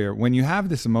about earlier, when you have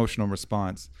this emotional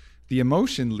response, the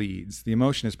emotion leads, the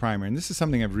emotion is primary. And this is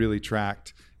something I've really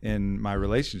tracked in my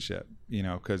relationship,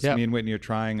 because me and Whitney are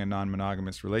trying a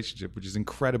non-monogamous relationship, which is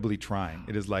incredibly trying.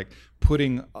 It is like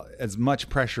putting as much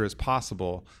pressure as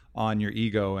possible on your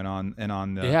ego and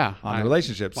on the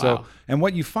relationship. Wow. So, and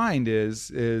what you find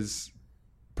is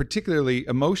particularly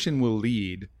emotion will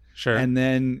lead. Sure. And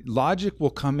then logic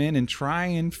will come in and try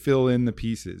and fill in the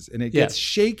pieces. And it gets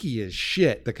shaky as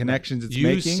shit, the connections it's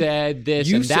making. You said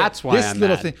this, and that's why I'm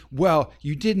little mad. Thing. Well,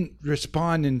 you didn't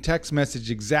respond in text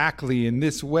message exactly in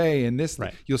this way and this.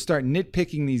 Right. You'll start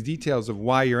nitpicking these details of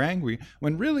why you're angry,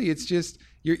 when really it's just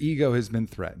your ego has been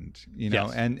threatened,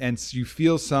 and you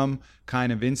feel some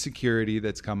kind of insecurity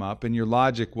that's come up, and your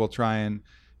logic will try and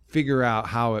figure out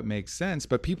how it makes sense.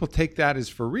 But people take that as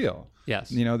for real.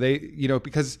 Yes.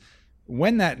 Because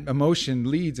when that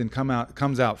emotion leads and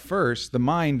comes out first, the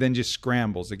mind then just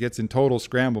scrambles. It gets in total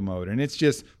scramble mode, and it's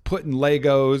just putting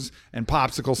Legos and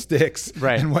popsicle sticks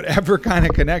and whatever kind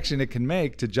of connection it can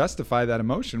make to justify that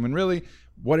emotion, when really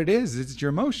what it is your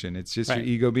emotion. It's just your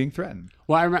ego being threatened.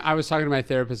 Well, I was talking to my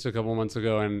therapist a couple months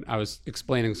ago, and I was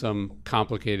explaining some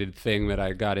complicated thing that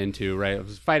I got into, right? I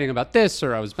was fighting about this,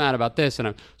 or I was mad about this, and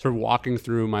I'm sort of walking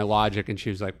through my logic, and she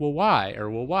was like, well, why?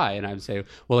 Or, well, why? And I would say,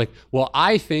 well,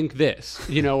 I think this,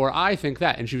 or I think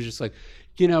that. And she was just like,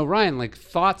 Ryan, like,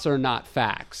 thoughts are not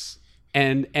facts.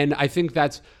 And I think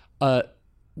that's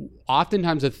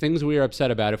oftentimes the things we are upset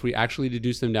about, if we actually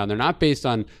deduce them down, they're not based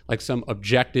on like some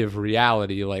objective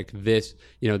reality, like this,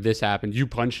 this happened, you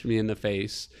punched me in the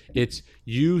face. It's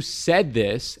you said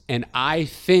this, and I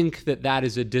think that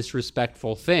is a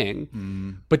disrespectful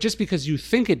thing. But just because you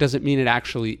think it doesn't mean it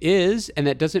actually is, and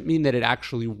that doesn't mean that it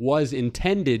actually was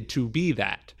intended to be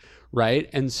that, right?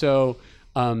 And so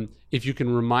if you can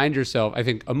remind yourself, I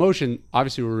think emotion,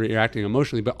 obviously we're reacting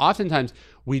emotionally, but oftentimes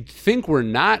we think we're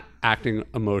not acting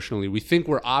emotionally. We think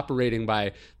we're operating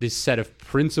by this set of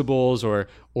principles or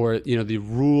the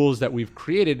rules that we've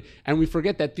created, and we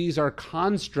forget that these are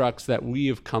constructs that we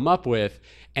have come up with,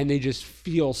 and they just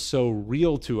feel so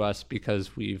real to us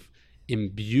because we've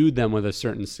imbued them with a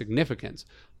certain significance.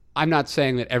 I'm not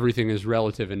saying that everything is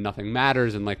relative and nothing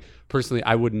matters, and like personally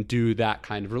I wouldn't do that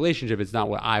kind of relationship. It's not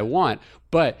what I want,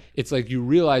 but it's like you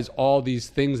realize all these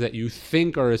things that you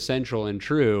think are essential and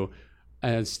true,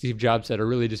 as Steve Jobs said, are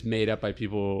really just made up by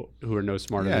people who are no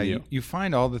smarter than you. You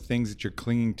find all the things that you're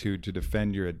clinging to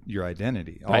defend your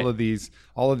identity. All of these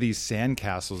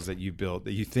sandcastles that you built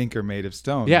that you think are made of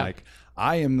stone. Like,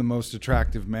 I am the most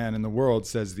attractive man in the world,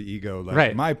 says the ego.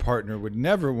 Like, my partner would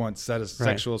never want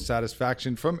sexual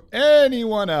satisfaction from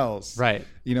anyone else. Right.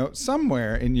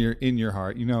 Somewhere in your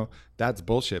heart, that's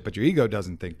bullshit. But your ego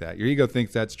doesn't think that. Your ego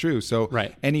thinks that's true. So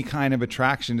any kind of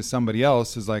attraction to somebody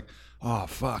else is like, oh,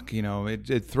 fuck,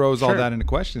 it throws all that into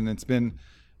question. It's been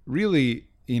really,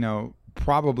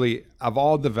 probably of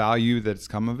all the value that's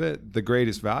come of it, the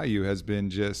greatest value has been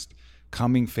just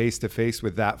coming face to face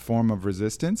with that form of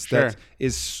resistance that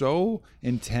is so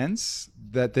intense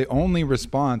that the only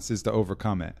response is to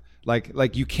overcome it.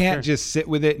 Like you can't just sit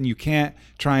with it, and you can't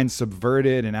try and subvert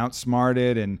it and outsmart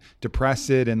it and depress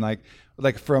it. And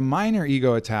like for a minor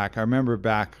ego attack, I remember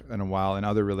back in a while in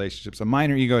other relationships, a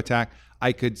minor ego attack,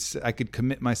 I could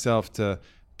commit myself to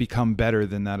become better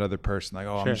than that other person. Like,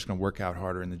 I'm just going to work out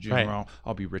harder in the gym, or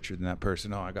I'll be richer than that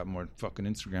person. Oh, I got more fucking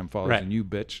Instagram followers than you,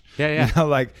 bitch.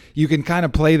 Like you can kind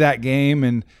of play that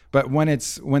game, but when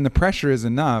the pressure is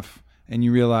enough and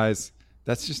you realize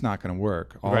that's just not going to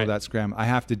work, all of that scram, I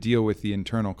have to deal with the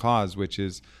internal cause, which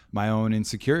is my own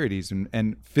insecurities,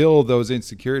 and fill those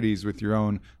insecurities with your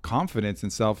own confidence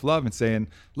and self-love, and saying,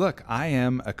 look, I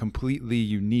am a completely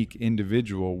unique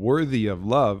individual worthy of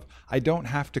love. I don't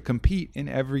have to compete in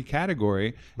every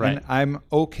category. And I'm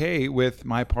okay with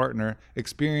my partner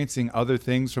experiencing other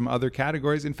things from other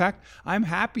categories. In fact, I'm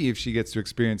happy if she gets to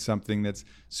experience something that's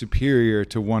superior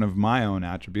to one of my own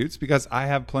attributes, because I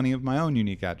have plenty of my own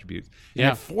unique attributes.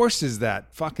 And it forces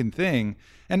that fucking thing.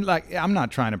 And like, I'm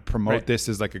not trying to promote this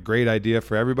as like a great idea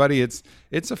for everybody. It's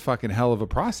a fucking hell of a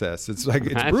process. It's like,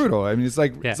 it's brutal. I mean, it's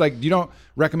like you don't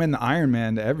recommend the Iron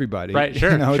Man to everybody. Right.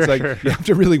 Sure. It's like you have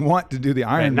to really want to do the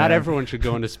Iron Man. Not everyone should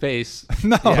go into space.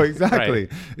 No, exactly.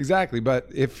 But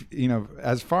if,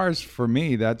 as far as for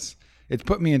me, it's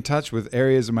put me in touch with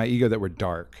areas of my ego that were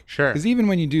dark. Sure. Because even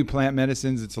when you do plant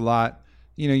medicines, it's a lot,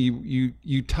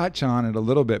 you touch on it a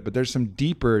little bit, but there's some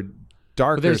deeper,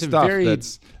 darker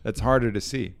stuff that's harder to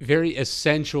see. Very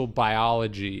essential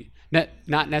biology,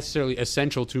 not necessarily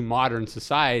essential to modern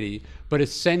society, but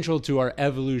essential to our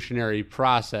evolutionary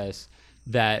process.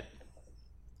 That,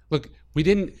 look,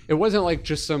 it wasn't like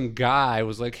just some guy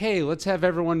was like, hey, let's have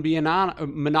everyone be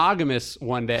monogamous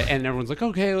one day, and everyone's like,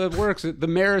 okay, it works, the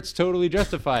merits totally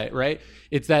justify it, right?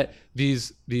 It's that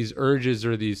these urges,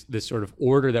 or this sort of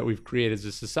order that we've created as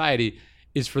a society,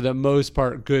 is for the most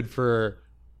part good for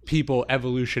people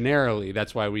evolutionarily.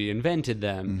 That's why we invented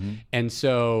them. And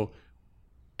so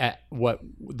what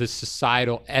the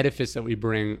societal edifice that we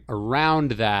bring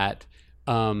around that,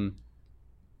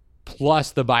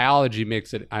 plus the biology,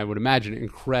 makes it, I would imagine,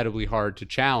 incredibly hard to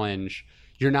challenge.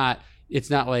 It's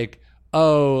not like,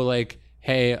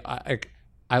 hey,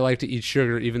 I like to eat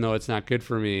sugar even though it's not good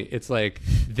for me. It's like,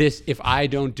 this, if I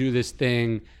don't do this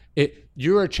thing,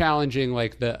 you are challenging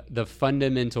like the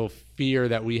fundamental fear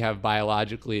that we have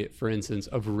biologically, for instance,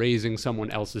 of raising someone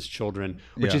else's children,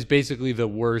 which is basically the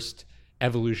worst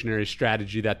evolutionary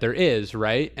strategy that there is,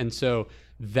 right? And so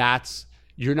that's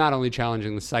you're not only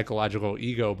challenging the psychological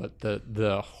ego, but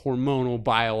the hormonal,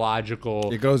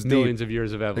 biological, It goes millions deep. of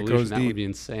years of It evolution. goes That deep. would be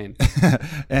insane.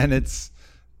 And it's,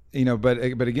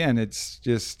 but again, it's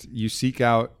just you seek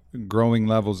out growing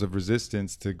levels of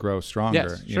resistance to grow stronger.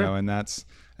 Yes, You sure. know, and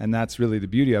that's really the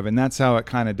beauty of it. And that's how it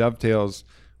kind of dovetails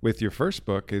with your first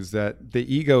book, is that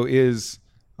the ego is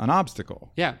an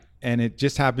obstacle. Yeah. And it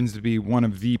just happens to be one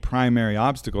of the primary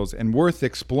obstacles and worth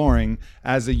exploring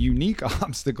as a unique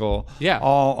obstacle Yeah.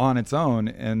 all on its own.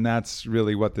 And that's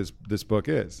really what this book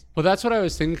is. Well, that's what I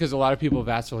was thinking, because a lot of people have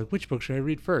asked, they're like, which book should I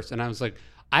read first? And I was like,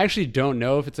 I actually don't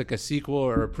know if it's like a sequel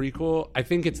or a prequel. I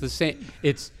think it's the same.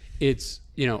 It's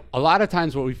a lot of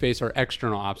times what we face are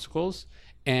external obstacles,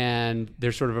 and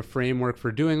there's sort of a framework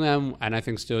for doing them. And I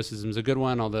think Stoicism is a good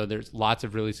one, although there's lots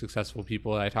of really successful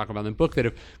people that I talk about in the book that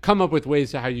have come up with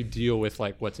ways to how you deal with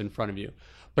like what's in front of you.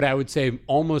 But I would say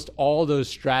almost all those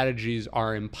strategies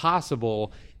are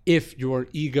impossible if your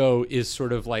ego is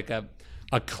sort of like a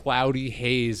cloudy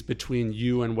haze between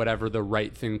you and whatever the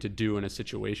right thing to do in a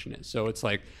situation is. So it's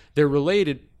like they're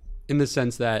related in the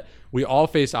sense that we all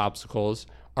face obstacles.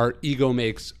 Our ego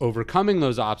makes overcoming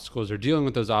those obstacles or dealing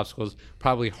with those obstacles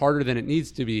probably harder than it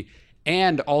needs to be.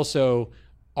 And also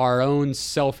our own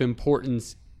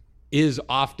self-importance is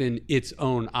often its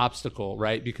own obstacle,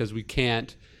 right? Because we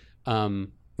can't,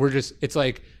 it's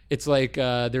like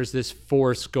there's this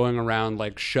force going around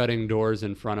like shutting doors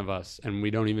in front of us, and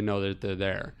we don't even know that they're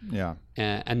there. Yeah.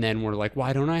 And then we're like,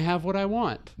 why don't I have what I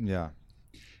want? Yeah.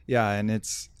 Yeah. And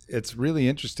it's really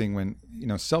interesting when,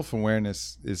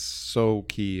 self-awareness is so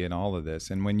key in all of this.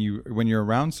 And when you're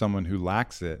around someone who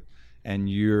lacks it and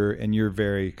you're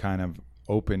very kind of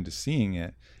open to seeing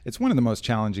it, it's one of the most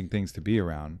challenging things to be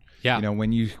around. Yeah.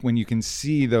 When you can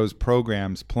see those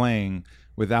programs playing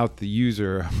without the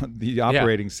user, the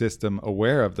operating system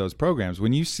aware of those programs,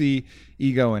 when you see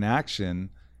ego in action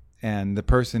and the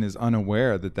person is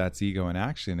unaware that that's ego in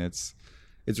action, it's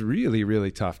really,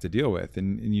 really tough to deal with.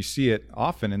 And you see it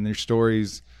often in their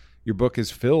stories. Your book is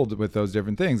filled with those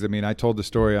different things. I mean, I told the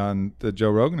story on the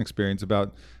Joe Rogan Experience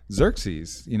about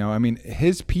Xerxes.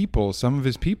 Some of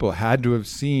his people had to have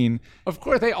seen. Of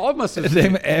course, they all must have.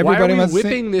 Everybody Why are we must have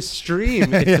whipping this stream?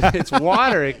 It's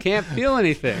water. It can't feel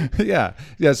anything. Yeah.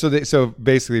 So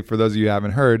basically, for those of you who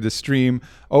haven't heard, the stream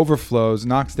overflows,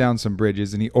 knocks down some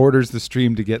bridges, and he orders the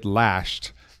stream to get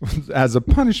lashed as a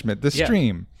punishment. The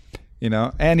stream.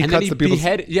 And he cuts the people.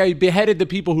 He beheaded the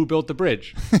people who built the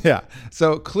bridge. Yeah.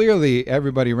 So clearly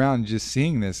everybody around just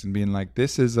seeing this and being like,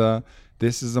 this is a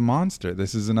monster.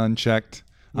 This is an unchecked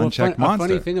monster. A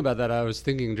funny thing about that, I was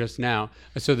thinking just now.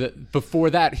 So that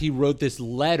before that, he wrote this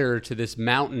letter to this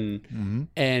mountain,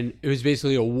 and it was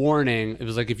basically a warning. It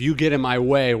was like, if you get in my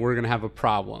way, we're going to have a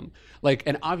problem.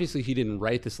 And obviously he didn't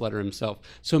write this letter himself.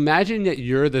 So imagine that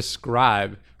you're the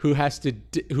scribe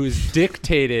who's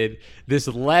dictated this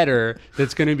letter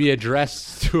that's going to be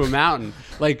addressed to a mountain.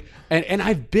 And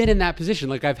I've been in that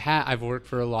position. I've worked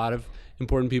for a lot of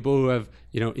important people who have,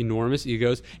 enormous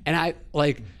egos. And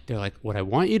they're like, what I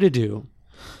want you to do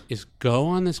is go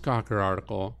on this Gawker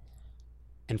article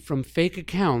and from fake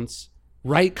accounts,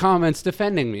 write comments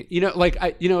defending me. It's like,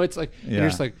 and you're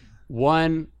just like,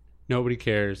 one, nobody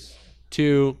cares.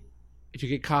 Two, if you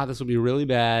get caught, this will be really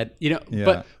bad.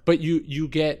 But you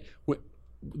get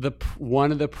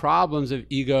one of the problems of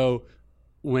ego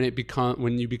when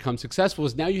you become successful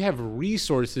is now you have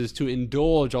resources to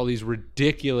indulge all these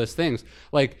ridiculous things.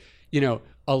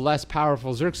 A less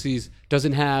powerful Xerxes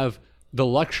doesn't have the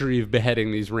luxury of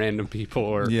beheading these random people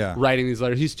or writing these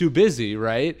letters. He's too busy,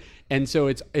 right? And so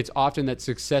it's often that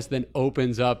success then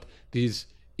opens up these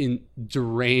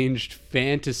deranged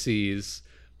fantasies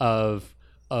of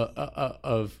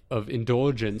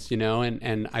indulgence,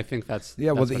 and I think that's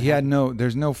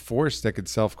there's no force that could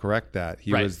self-correct that.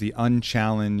 He was the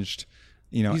unchallenged,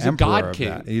 He's emperor a god of king.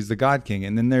 that. He's the god king.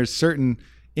 And then there's certain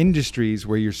industries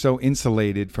where you're so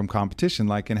insulated from competition,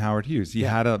 like in Howard Hughes. He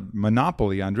had a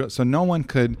monopoly on drill, so no one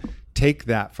could take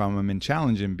that from him and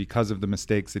challenge him because of the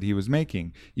mistakes that he was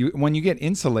making. When you get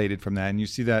insulated from that, and you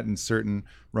see that in certain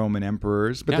Roman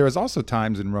emperors, but there was also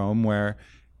times in Rome where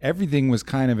everything was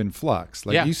kind of in flux.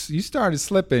 You started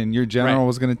slipping, your general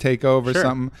was going to take over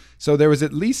something. So there was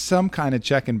at least some kind of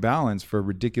check and balance for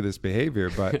ridiculous behavior.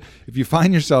 But if you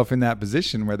find yourself in that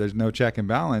position where there's no check and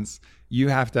balance, you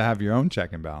have to have your own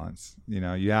check and balance.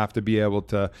 You have to be able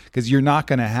to, because you're not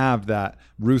going to have that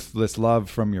ruthless love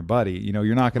from your buddy.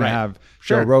 You're not going to have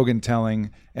Joe Rogan telling,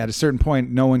 at a certain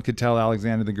point, no one could tell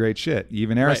Alexander the Great shit,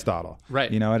 even Aristotle.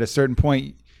 Right. At a certain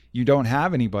point, you don't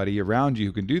have anybody around you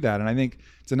who can do that. And I think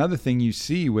it's another thing you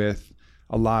see with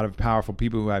a lot of powerful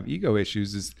people who have ego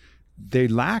issues is they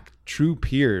lack true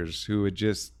peers who would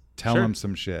just tell Sure. them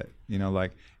some shit. You know,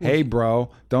 like, hey,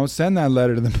 bro, don't send that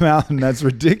letter to the mountain. That's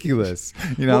ridiculous.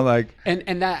 You know, like,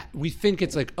 and that we think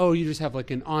it's like, oh, you just have like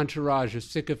an entourage of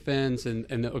sycophants, and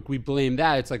like, we blame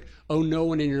that. It's like, oh, no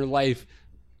one in your life,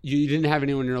 you didn't have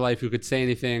anyone in your life who could say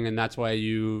anything, and that's why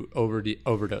you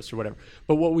overdosed or whatever.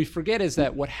 But what we forget is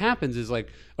that what happens is like,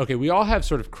 okay, we all have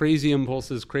sort of crazy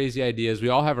impulses, crazy ideas. We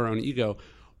all have our own ego.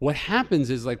 What happens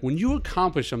is like when you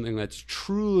accomplish something that's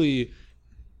truly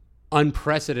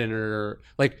unprecedented, or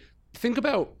like, think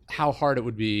about how hard it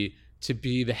would be to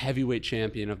be the heavyweight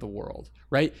champion of the world,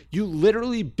 right? You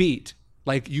literally beat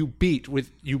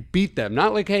them.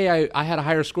 Not like, hey, I had a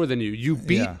higher score than you. You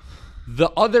beat the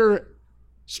other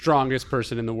strongest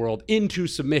person in the world into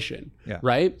submission,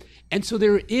 right? And so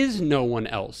there is no one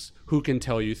else who can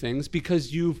tell you things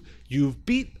because you've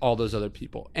beat all those other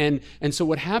people. And so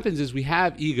what happens is we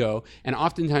have ego, and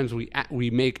oftentimes we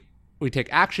take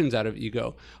actions out of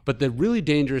ego. But the really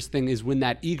dangerous thing is when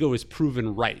that ego is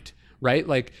proven right?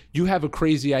 Like you have a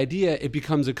crazy idea, it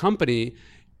becomes a company.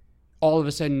 All of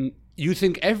a sudden, you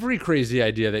think every crazy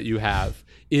idea that you have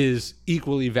is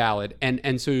equally valid.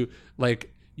 And so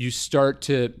like you start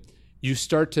to,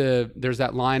 there's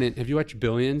that line have you watched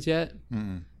Billions yet?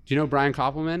 Mm-mm. Do you know Brian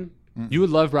Koppelman? Mm-mm. You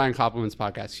would love Brian Koppelman's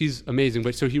podcast. He's amazing.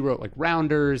 But so he wrote like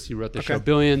Rounders, he wrote the show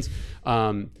Billions.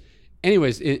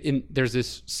 Anyways, there's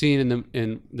this scene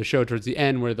in the show towards the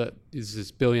end where there's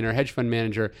this billionaire hedge fund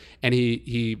manager, and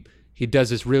he does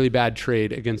this really bad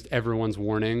trade against everyone's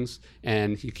warnings,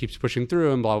 and he keeps pushing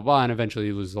through and blah blah blah, and eventually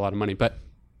he loses a lot of money. But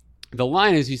the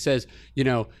line is, he says,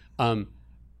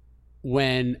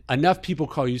 when enough people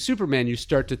call you Superman, you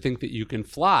start to think that you can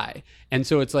fly. And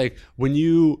so it's like when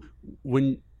you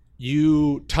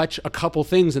touch a couple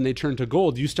things and they turn to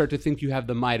gold, you start to think you have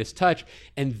the Midas touch,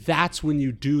 and that's when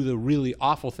you do the really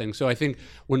awful thing. So I think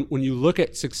when you look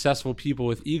at successful people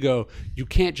with ego, you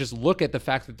can't just look at the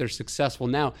fact that they're successful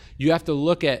now. You have to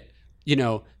look at,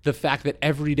 the fact that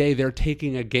every day they're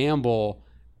taking a gamble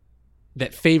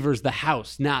that favors the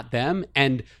house, not them.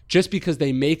 And just because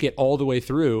they make it all the way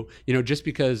through, just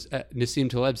because Nassim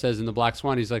Taleb says in The Black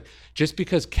Swan, he's like, just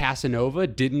because Casanova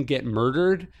didn't get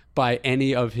murdered by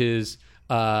any of his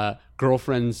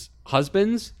girlfriend's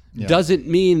husbands doesn't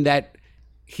mean that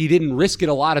he didn't risk it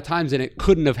a lot of times and it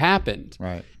couldn't have happened.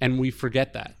 Right. And we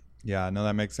forget that. Yeah, no,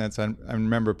 that makes sense. I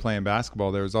remember playing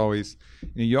basketball. There was always,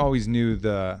 you always knew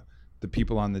the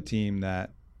people on the team that,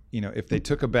 if they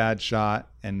took a bad shot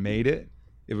and made it,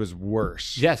 it was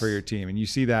worse for your team. And you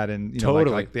see that in,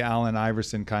 like the Allen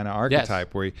Iverson kind of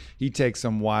archetype where he takes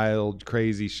some wild,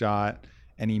 crazy shot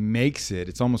and he makes it.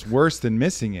 It's almost worse than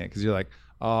missing it because you're like,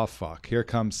 oh, fuck, here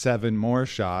comes 7 more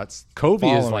shots. Kobe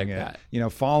is like that.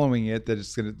 Following it, that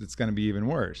it's gonna be even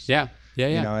worse. Yeah.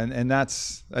 And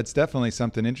that's definitely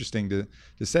something interesting to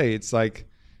say. It's like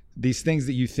these things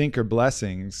that you think are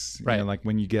blessings, like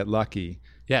when you get lucky,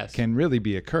 can really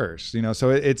be a curse. So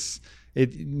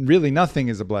it really, nothing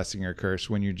is a blessing or a curse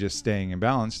when you're just staying in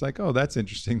balance. Like, oh, that's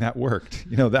interesting, that worked.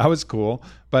 That was cool.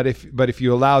 But if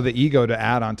you allow the ego to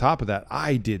add on top of that,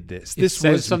 I did this. This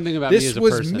was something about me as a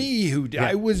person. This was me who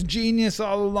I was genius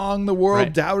all along. The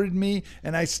world doubted me,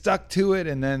 and I stuck to it.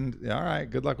 And then, all right,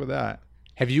 good luck with that.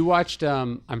 Have you watched?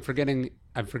 I'm forgetting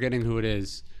who it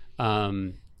is.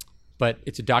 But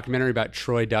it's a documentary about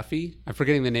Troy Duffy. I'm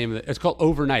forgetting the name of it. It's called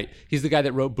Overnight. He's the guy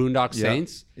that wrote Boondock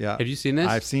Saints. Yeah. Have you seen this?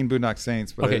 I've seen Boondock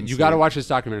Saints. But okay, you got to watch this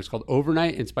documentary. It's called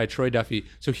Overnight. It's by Troy Duffy.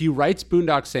 So he writes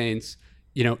Boondock Saints,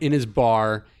 in his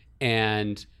bar,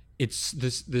 and it's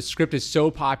the script is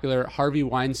so popular. Harvey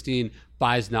Weinstein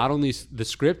buys not only the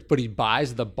script, but he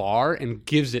buys the bar and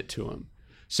gives it to him.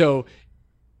 So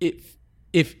if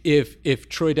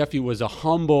Troy Duffy was a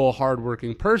humble,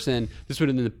 hardworking person, this would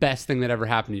have been the best thing that ever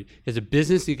happened to you. He has a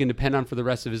business he can depend on for the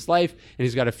rest of his life, and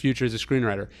he's got a future as a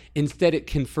screenwriter. Instead, it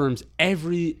confirms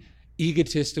every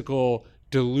egotistical,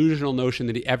 delusional notion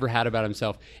that he ever had about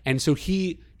himself. And so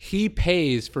he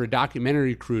pays for a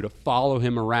documentary crew to follow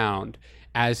him around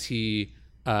as he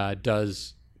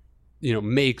makes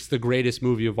the greatest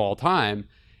movie of all time.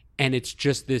 And it's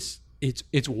just this...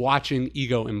 It's watching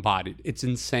ego embodied. It's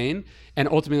insane. And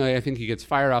ultimately, I think he gets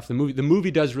fired off the movie. The movie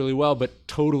does really well, but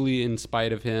totally in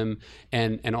spite of him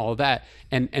and all of that.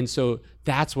 And so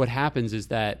that's what happens is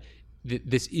that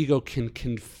this ego can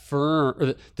confirm,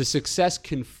 or the success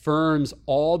confirms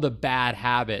all the bad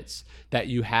habits that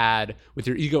you had with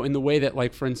your ego in the way that,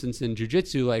 like, for instance, in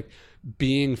jiu-jitsu, like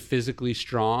being physically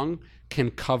strong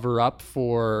can cover up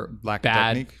for lack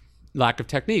of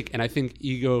technique. And I think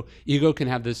ego can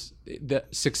have the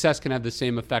success can have the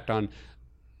same effect on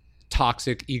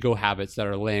toxic ego habits that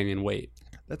are laying in wait.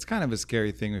 That's kind of a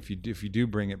scary thing if you do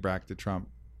bring it back to Trump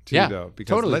too, Yeah, though,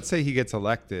 because totally. let's say he gets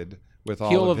elected with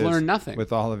He'll all of have his learned nothing.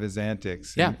 with all of his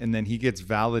antics, Yeah. and then he gets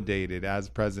validated as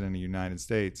president of the United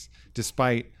States,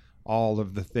 despite all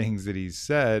of the things that he's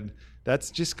said.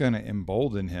 That's just going to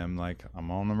embolden him. Like,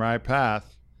 I'm on the right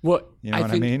path. Well, You know I what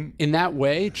I think mean? in that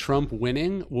way, Trump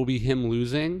winning will be him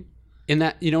losing. In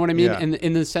that, you know what I mean? Yeah.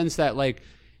 In the sense that, like,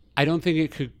 I don't think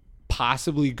it could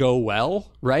possibly go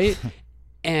well, right?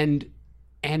 and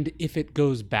if it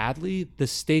goes badly, the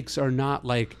stakes are not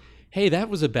like, hey, that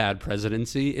was a bad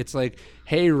presidency. It's like,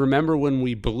 hey, remember when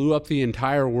we blew up the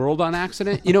entire world on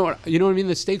accident? You know what I mean?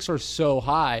 The stakes are so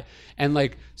high. And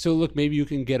like, so look, maybe you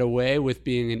can get away with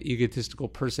being an egotistical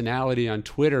personality on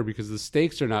Twitter because the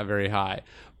stakes are not very high,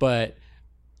 but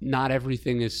not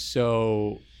everything is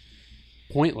so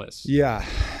pointless. Yeah,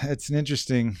 it's an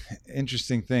interesting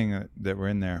thing that we're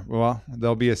in there. Well,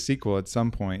 there'll be a sequel at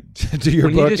some point to your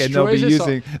When he book, and they'll be destroys us all-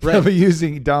 using right. they'll be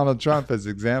using Donald Trump as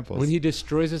examples. When he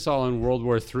destroys us all in World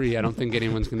War III, I don't think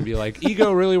anyone's going to be like,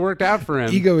 ego really worked out for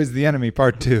him. Ego is the enemy,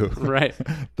 part 2. Right.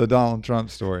 The Donald Trump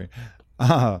story.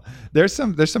 There's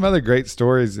some other great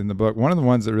stories in the book. One of the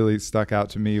ones that really stuck out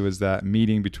to me was that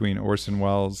meeting between Orson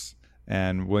Welles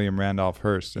and William Randolph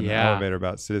Hearst in the elevator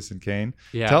about Citizen Kane.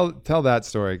 Yeah. Tell that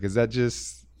story, because that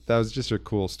was just a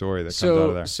cool story that comes out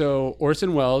of there. So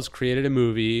Orson Welles created a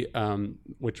movie,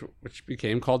 which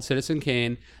became called Citizen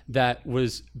Kane, that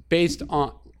was based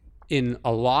on, in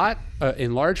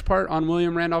large part, on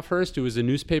William Randolph Hearst, who was a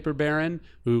newspaper baron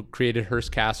who created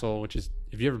Hearst Castle, which is,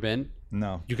 have you ever been?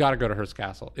 No. You got to go to Hearst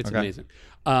Castle. It's Okay. amazing.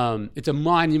 It's a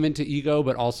monument to ego,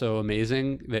 but also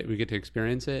amazing that we get to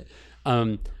experience it.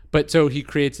 But so he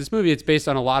creates this movie. It's based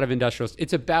on a lot of industrial.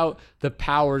 It's about the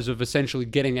powers of essentially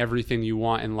getting everything you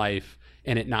want in life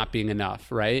and it not being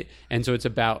enough, right? And so it's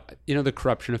about, the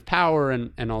corruption of power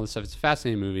and all this stuff. It's a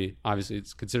fascinating movie. Obviously,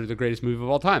 it's considered the greatest movie of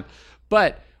all time.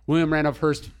 But William Randolph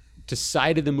Hearst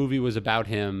decided the movie was about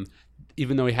him,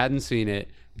 even though he hadn't seen it,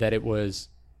 that it was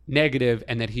negative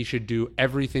and that he should do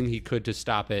everything he could to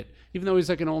stop it, even though he's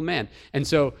like an old man. And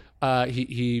so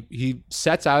he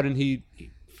sets out, and he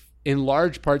in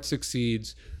large part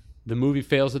succeeds. The movie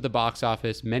fails at the box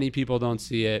office. Many people don't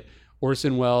see it.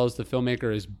 Orson Welles, the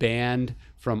filmmaker, is banned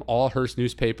from all Hearst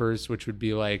newspapers, which would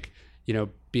be like,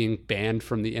 being banned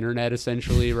from the internet,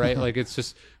 essentially, right? Like, it's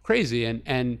just crazy.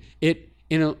 And it,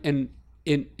 in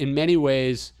many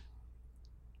ways,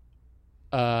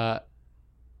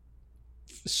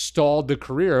 stalled the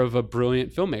career of a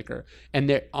brilliant filmmaker. And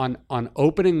there, on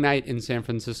opening night in San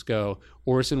Francisco,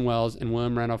 Orson Welles and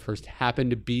William Randolph Hearst happened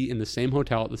to be in the same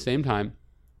hotel at the same time,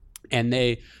 and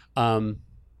they walk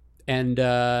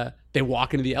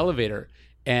into the elevator,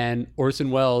 and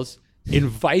Orson Welles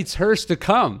invites Hearst to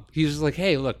come. He's just like,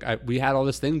 "Hey, look, we had all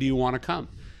this thing. Do you want to come?"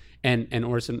 And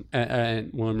Orson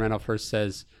and William Randolph Hearst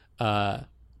says,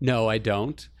 "No, I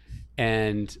don't."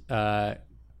 And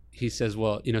he says,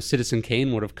 well, Citizen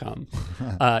Kane would have come.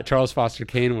 Charles Foster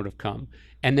Kane would have come.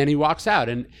 And then he walks out,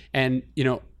 and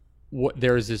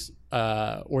there is this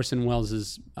Orson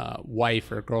Welles'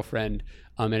 wife or girlfriend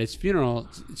at his funeral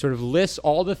sort of lists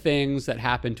all the things that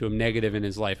happened to him negative in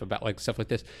his life, about like stuff like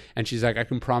this. And she's like, I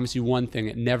can promise you one thing,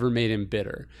 it never made him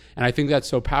bitter. And I think that's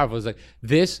so powerful. It's like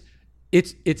this,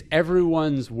 it's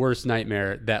everyone's worst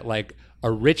nightmare that like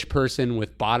a rich person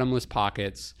with bottomless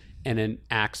pockets and an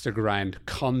axe to grind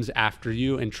comes after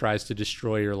you and tries to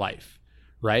destroy your life,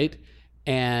 right?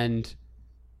 And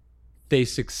they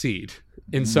succeed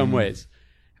in some ways.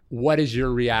 What is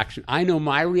your reaction? I know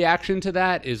my reaction to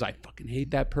that is I fucking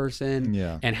hate that person.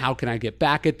 Yeah. And how can I get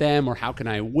back at them, or how can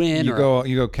I win? You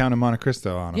go Count of Monte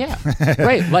Cristo on them. Yeah,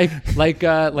 right. Like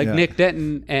Yeah. Nick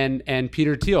Denton and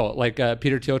Peter Thiel.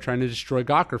 Peter Thiel trying to destroy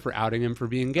Gawker for outing him for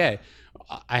being gay.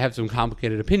 I have some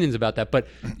complicated opinions about that, but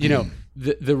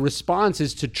the response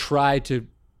is to try to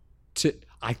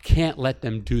I can't let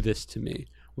them do this to me,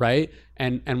 right?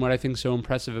 And what I think is so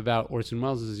impressive about Orson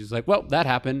Welles is he's like, well, that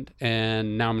happened,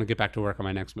 and now I'm gonna get back to work on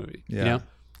my next movie. Yeah.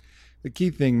 The key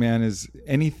thing, man, is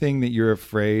anything that you're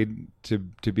afraid to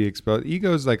be exposed.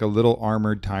 Ego is like a little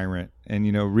armored tyrant, and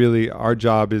really our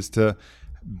job is to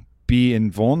be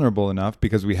invulnerable enough,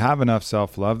 because we have enough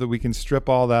self-love that we can strip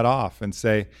all that off and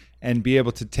say, and be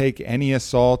able to take any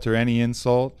assault or any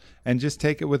insult and just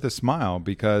take it with a smile,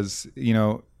 because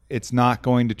it's not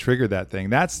going to trigger that thing.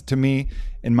 That's, to me,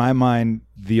 in my mind,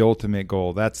 the ultimate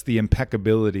goal. That's the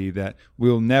impeccability that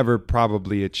we'll never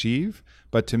probably achieve,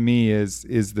 but to me is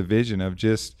the vision of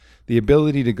just the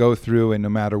ability to go through, and no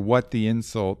matter what the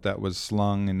insult that was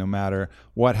slung, and no matter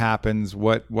what happens,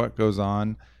 what goes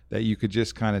on, that you could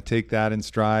just kind of take that in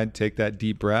stride, take that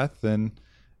deep breath, and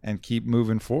and keep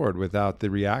moving forward without the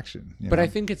reaction. But I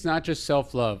think it's not just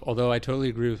self-love, although I totally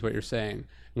agree with what you're saying.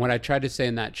 What I tried to say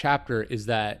in that chapter is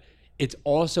that it's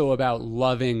also about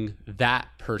loving that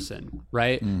person,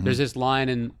 right? Mm-hmm. There's this line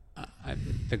in, I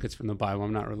think it's from the Bible,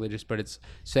 I'm not religious, but it's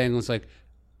saying it's like,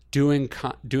 doing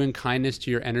kindness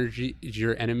to your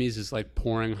enemies is like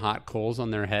pouring hot coals on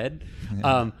their head,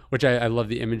 which I love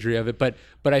the imagery of it. But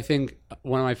I think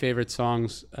one of my favorite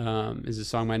songs is a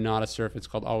song by Nada Surf. It's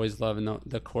called Always Love, and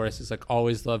the chorus is like,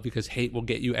 always love because hate will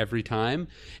get you every time.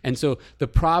 And so the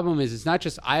problem is, it's not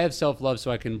just I have self-love so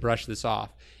I can brush this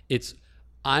off. It's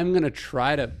I'm going to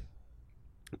try to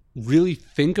really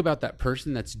think about that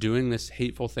person that's doing this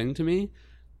hateful thing to me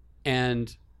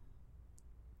and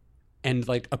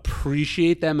like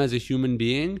appreciate them as a human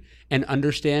being and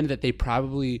understand that they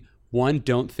probably, one,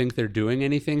 don't think they're doing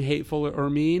anything hateful or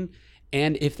mean.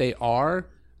 And if they are,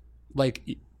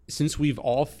 like, since we've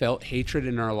all felt hatred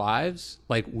in our lives,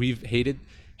 like we've hate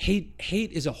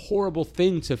is a horrible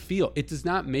thing to feel. It does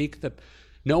not make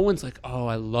no one's like, oh,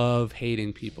 I love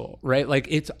hating people, right? Like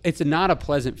it's not a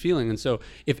pleasant feeling. And so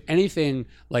if anything,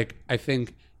 like, I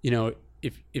think,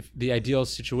 if the ideal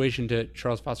situation to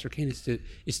Charles Foster Kane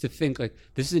is to think like,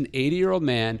 this is an 80-year-old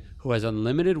man who has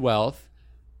unlimited wealth,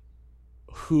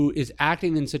 who is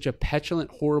acting in such a petulant,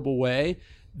 horrible way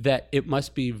that it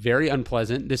must be very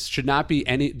unpleasant. This should not be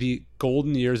the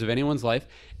golden years of anyone's life.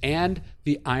 And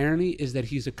the irony is that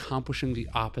he's accomplishing the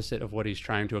opposite of what he's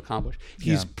trying to accomplish.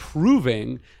 He's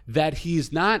proving that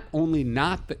he's not only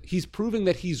he's proving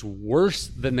that he's worse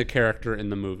than the character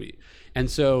in the movie. And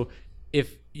so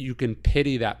if you can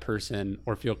pity that person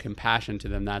or feel compassion to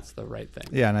them, that's the right thing.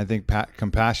 Yeah, and I think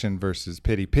compassion versus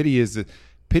pity. Pity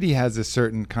has a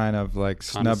certain kind of like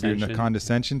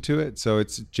condescension to it. So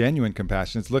it's genuine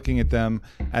compassion. It's looking at them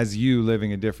as you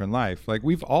living a different life. Like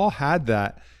we've all had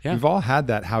that. Yeah. We've all had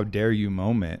that how dare you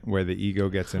moment where the ego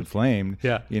gets inflamed.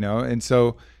 Yeah. And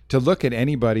so to look at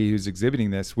anybody who's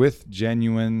exhibiting this with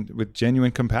genuine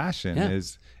compassion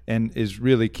is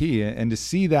really key. And to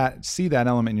see that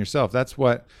element in yourself. That's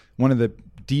what one of the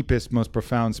deepest, most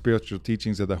profound spiritual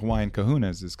teachings of the Hawaiian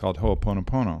kahunas is called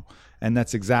Ho'oponopono. And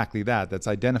that's exactly that. That's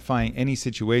identifying any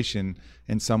situation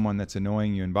in someone that's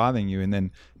annoying you and bothering you, and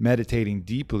then meditating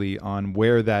deeply on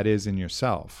where that is in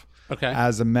yourself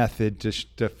as a method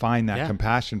to find that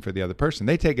compassion for the other person.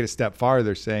 They take it a step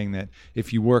farther, saying that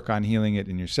if you work on healing it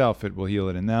in yourself, it will heal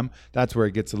it in them. That's where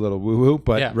it gets a little woo-woo.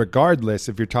 But regardless,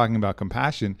 if you're talking about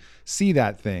compassion, see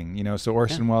that thing. So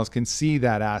Orson Welles can see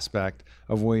that aspect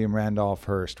of William Randolph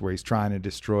Hearst, where he's trying to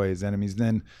destroy his enemies.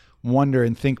 Then wonder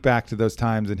and think back to those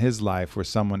times in his life where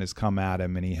someone has come at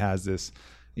him and he has this,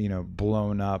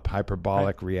 blown up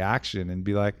hyperbolic reaction, and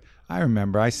be like, I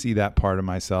remember, I see that part of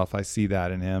myself. I see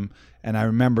that in him. And I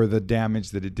remember the damage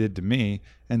that it did to me.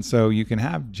 And so you can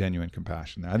have genuine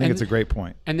compassion there. I think it's a great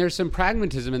point. And there's some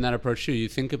pragmatism in that approach too. You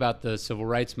think about the civil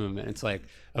rights movement. It's like,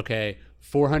 okay,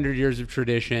 400 years of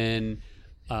tradition.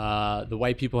 The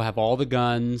white people have all the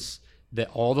guns. That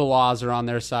all the laws are on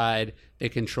their side. They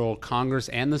control Congress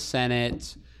and the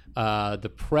Senate.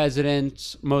 The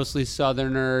president, mostly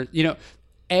Southerner.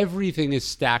 Everything is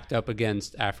stacked up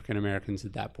against African Americans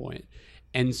at that point.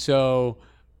 And so,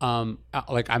 I'm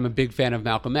a big fan of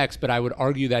Malcolm X, but I would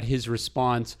argue that his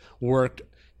response worked.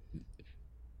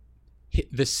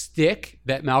 The stick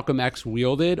that Malcolm X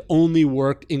wielded only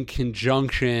worked in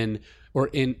conjunction or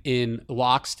in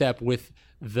lockstep with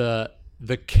the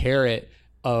carrot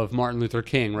of Martin Luther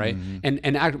King, right? Mm-hmm.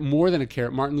 And more than a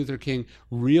carrot, Martin Luther King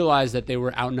realized that they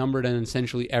were outnumbered on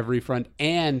essentially every front.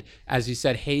 And as he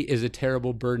said, hate is a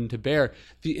terrible burden to bear.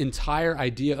 The entire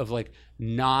idea of like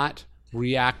not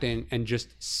reacting and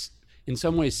just in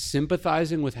some ways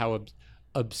sympathizing with how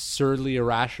absurdly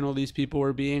irrational these people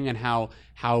were being and how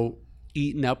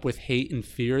eaten up with hate and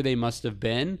fear they must have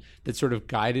been, that sort of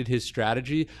guided his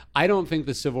strategy. I don't think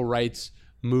the civil rights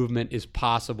movement is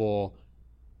possible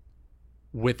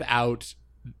without,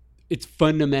 it's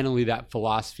fundamentally that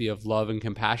philosophy of love and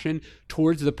compassion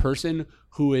towards the person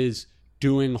who's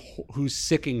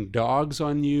sicking dogs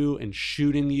on you and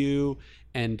shooting you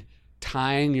and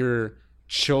tying your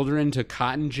children to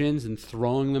cotton gins and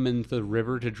throwing them into the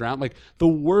river to drown. Like the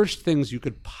worst things you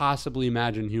could possibly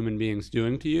imagine human beings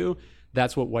doing to you.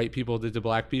 That's what white people did to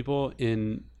black people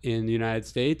in the United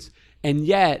States. And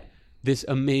yet this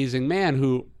amazing man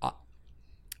who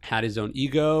had his own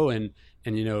ego and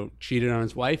cheated on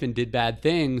his wife and did bad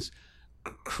things,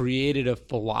 created a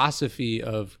philosophy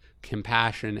of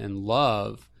compassion and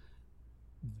love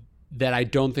that I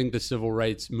don't think the civil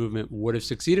rights movement would have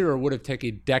succeeded or would have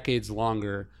taken decades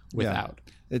longer without.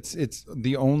 It's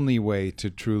the only way to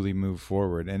truly move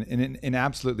forward, and in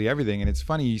absolutely everything. And it's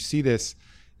funny, you see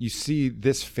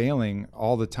this failing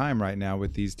all the time right now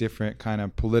with these different kind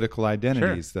of political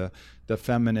identities. Sure. The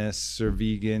feminists or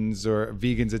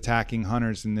vegans attacking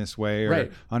hunters in this way, or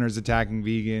Right. hunters attacking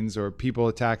vegans, or people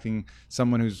attacking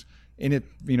someone who's in it,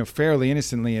 fairly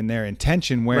innocently in their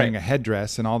intention, wearing Right. a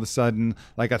headdress, and all of a sudden,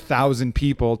 like 1,000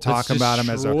 people talk Let's about him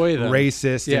as a destroy them.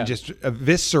 racist Yeah. and just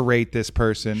eviscerate this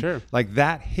person. Sure. Like,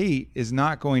 that hate is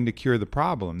not going to cure the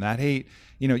problem. That hate,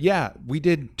 we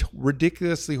did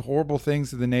ridiculously horrible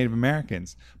things to the Native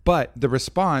Americans, but the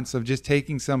response of just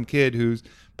taking some kid who's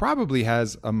probably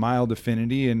has a mild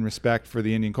affinity and respect for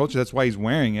the Indian culture, that's why he's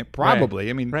wearing it, probably.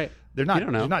 I mean, Right. they're not, You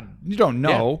don't know. you don't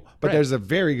know, Yeah, but right. there's a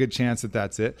very good chance that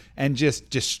that's it. And just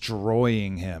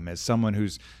destroying him as someone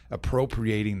who's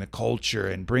appropriating the culture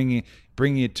and bringing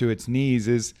it to its knees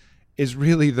is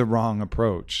really the wrong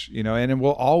approach, and it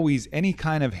will always, any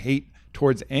kind of hate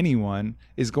towards anyone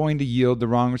is going to yield the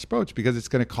wrong approach, because it's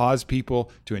going to cause people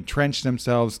to entrench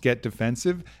themselves, get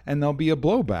defensive, and there'll be a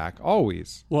blowback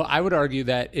always. Well, I would argue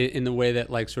that in the way that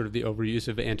like sort of the overuse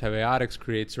of antibiotics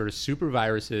creates sort of super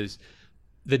viruses,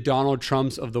 the Donald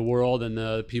Trumps of the world and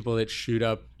the people that shoot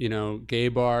up, gay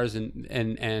bars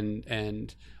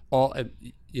and all,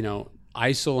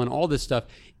 ISIL and all this stuff,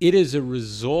 it is a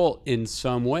result in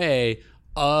some way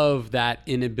of that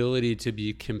inability to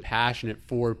be compassionate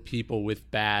for people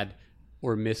with bad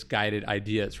or misguided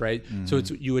ideas, right? So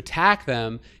it's, you attack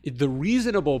them. The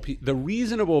reasonable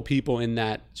people in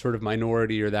that sort of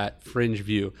minority or that fringe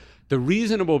view, the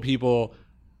reasonable people,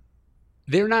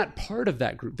 they're not part of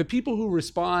that group. The people who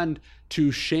respond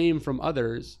to shame from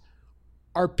others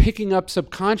are picking up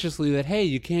subconsciously that, hey,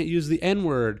 you can't use the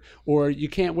N-word, or you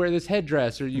can't wear this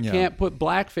headdress, or you can't put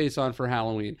blackface on for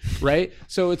Halloween, right?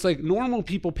 So it's like normal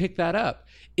people pick that up.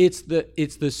 It's the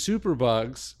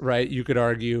superbugs, right, you could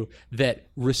argue, that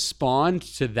respond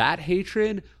to that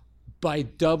hatred by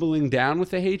doubling down with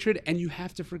the hatred. And you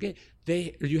have to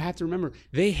remember,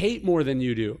 they hate more than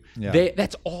you do. Yeah.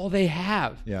 That's all they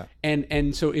have. Yeah.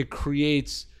 And so it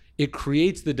creates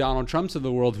the Donald Trumps of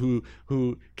the world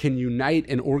who can unite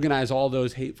and organize all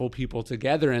those hateful people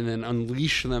together and then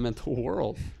unleash them into the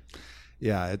world.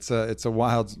 Yeah, it's a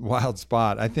wild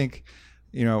spot. I think,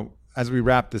 as we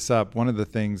wrap this up, one of the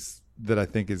things that I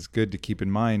think is good to keep in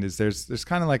mind is there's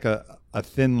kind of like a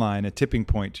thin line, a tipping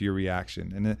point to your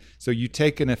reaction. And so you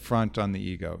take an affront on the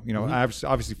ego.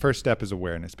 Obviously, first step is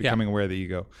awareness, becoming aware of the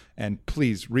ego. And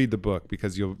please read the book,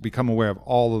 because you'll become aware of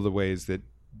all of the ways that,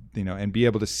 and be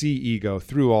able to see ego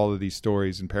through all of these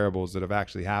stories and parables that have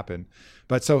actually happened.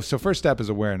 But so first step is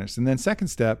awareness. And then second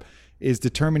step is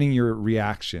determining your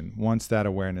reaction once that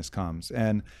awareness comes.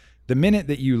 And the minute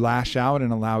that you lash out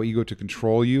and allow ego to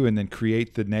control you and then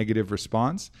create the negative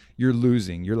response, you're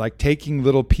losing. You're like taking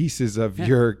little pieces of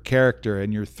your character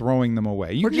and you're throwing them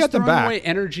away. You Or can just get them throwing back. away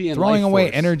energy and throwing life away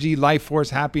force. energy, life force,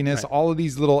 happiness, Right. all of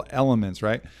these little elements,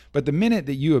 right? But the minute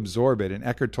that you absorb it, and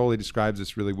Eckhart Tolle describes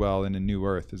this really well in A New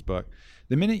Earth, his book,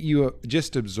 the minute you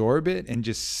just absorb it and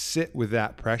just sit with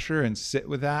that pressure and sit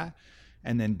with that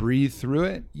and then breathe through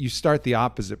it, you start the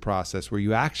opposite process where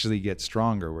you actually get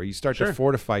stronger, where you start to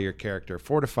fortify your character,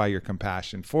 fortify your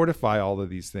compassion, fortify all of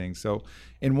these things. So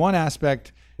in one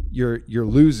aspect, you're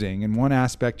losing, in one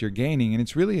aspect you're gaining, and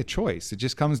it's really a choice. It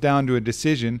just comes down to a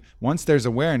decision. Once there's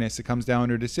awareness, it comes down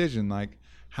to a decision, like,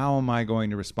 how am I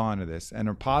going to respond to this? And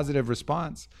a positive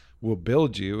response will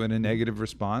build you, and a negative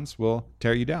response will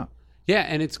tear you down. Yeah,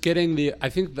 and it's getting I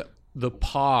think the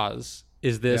pause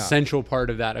is the essential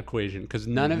part of that equation, because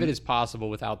none of it is possible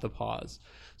without the pause.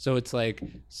 So it's like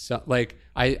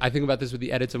I think about this with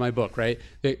the edits of my book, right?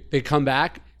 They come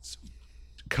back, it's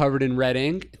covered in red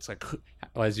ink. It's like,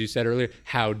 as you said earlier,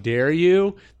 how dare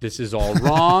you? This is all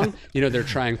wrong. They're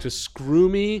trying to screw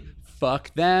me.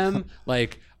 Fuck them.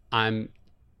 Like, I'm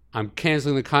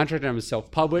canceling the contract. I'm a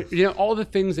self-published. All the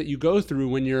things that you go through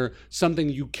when something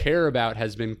you care about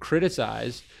has been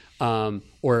criticized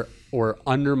or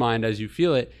undermined as you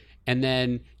feel it. And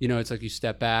then, it's like you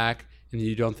step back and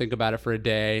you don't think about it for a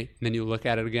day. And then you look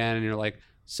at it again and you're like,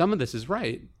 some of this is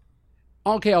right.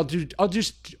 Okay, I'll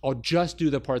just do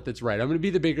the part that's right. I'm going to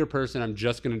be the bigger person. I'm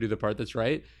just going to do the part that's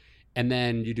right. And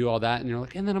then you do all that and you're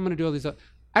like, and then I'm going to do all these other.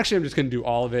 Actually, I'm just going to do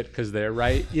all of it because they're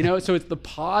right. So it's the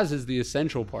pause is the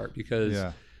essential part,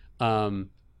 because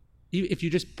if you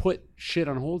just put shit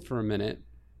on hold for a minute,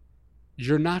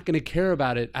 you're not going to care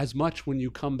about it as much when you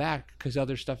come back because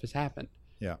other stuff has happened.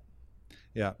 Yeah.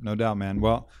 Yeah, no doubt, man.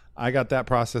 Well, I got that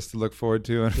process to look forward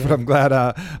to, and but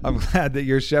I'm glad that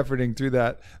you're shepherding through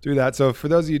that. So for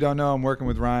those of you who don't know, I'm working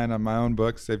with Ryan on my own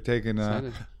books. They've taken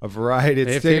a variety.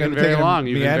 They've taken very long.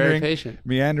 You've been very patient.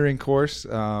 Meandering course.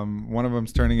 One of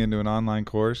them's turning into an online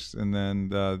course, and then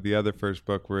the other first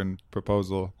book we're in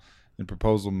proposal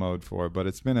mode for. But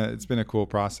it's been a cool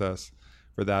process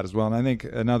for that as well. And I think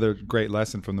another great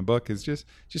lesson from the book is just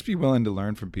be willing to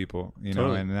learn from people, you know,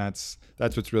 totally. And that's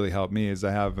what's really helped me is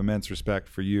I have immense respect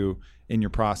for you in your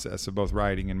process of both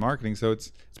writing and marketing. So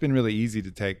it's been really easy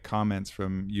to take comments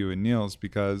from you and Niels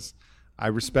because I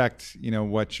respect, you know,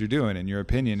 what you're doing and your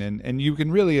opinion, and you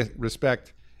can really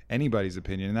respect anybody's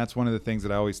opinion. And that's one of the things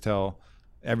that I always tell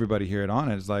everybody here at On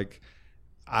It is like,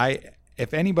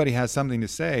 if anybody has something to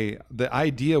say, the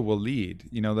idea will lead,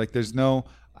 you know, like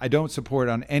I don't support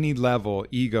on any level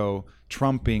ego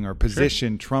trumping or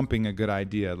position trumping a good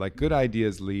idea. Like good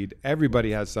ideas lead.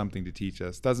 Everybody has something to teach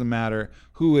us. Doesn't matter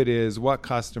who it is, what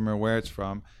customer, where it's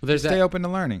from. Well, stay open to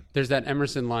learning. There's that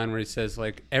Emerson line where he says,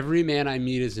 like, every man I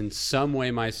meet is in some way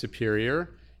my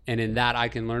superior, and in that I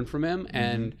can learn from him. Mm-hmm.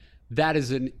 And that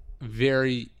is a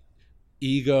very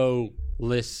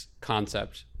egoless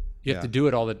concept. You have to do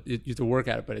it you have to work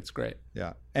at it, but it's great.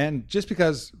 Yeah. And just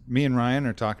because me and Ryan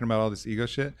are talking about all this ego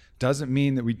shit doesn't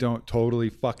mean that we don't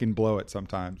totally fucking blow it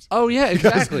sometimes. Oh yeah,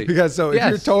 exactly. Because if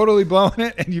you're totally blowing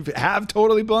it and you have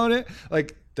totally blown it,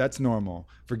 like that's normal.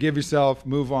 Forgive yourself,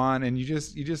 move on, and you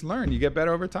just learn. You get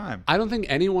better over time. I don't think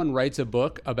anyone writes a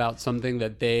book about something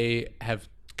that they have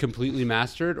completely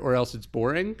mastered or else it's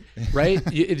boring, right?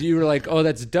 You're like, oh,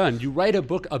 that's done. You write a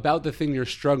book about the thing you're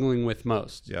struggling with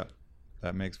most. Yeah.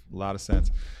 That makes a lot of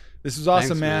sense. This is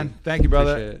awesome, man. Thank you,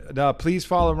 brother. Please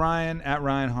follow Ryan at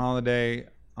Ryan Holiday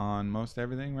on most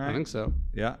everything, right? I think so.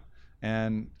 Yeah.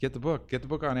 And get the book. Get the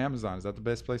book on Amazon. Is that the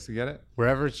best place to get it?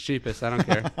 Wherever it's cheapest. I don't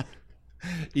care.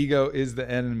 Ego is the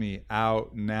Enemy,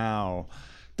 out now.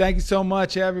 Thank you so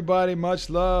much, everybody. Much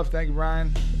love. Thank you,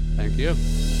 Ryan. Thank you.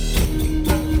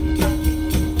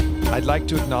 I'd like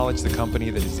to acknowledge the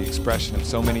company that is the expression of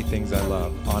so many things I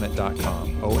love,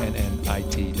 Onnit.com,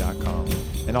 ONNIT.com,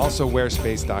 and also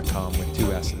Wearspace.com with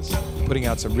 2 S's, putting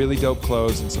out some really dope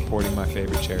clothes and supporting my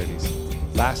favorite charities.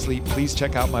 Lastly, please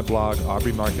check out my blog,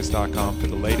 AubreyMarcus.com, for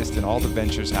the latest in all the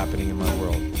ventures happening in my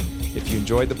world. If you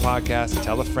enjoyed the podcast,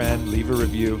 tell a friend, leave a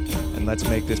review, and let's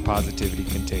make this positivity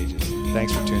contagious.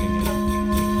 Thanks for tuning in.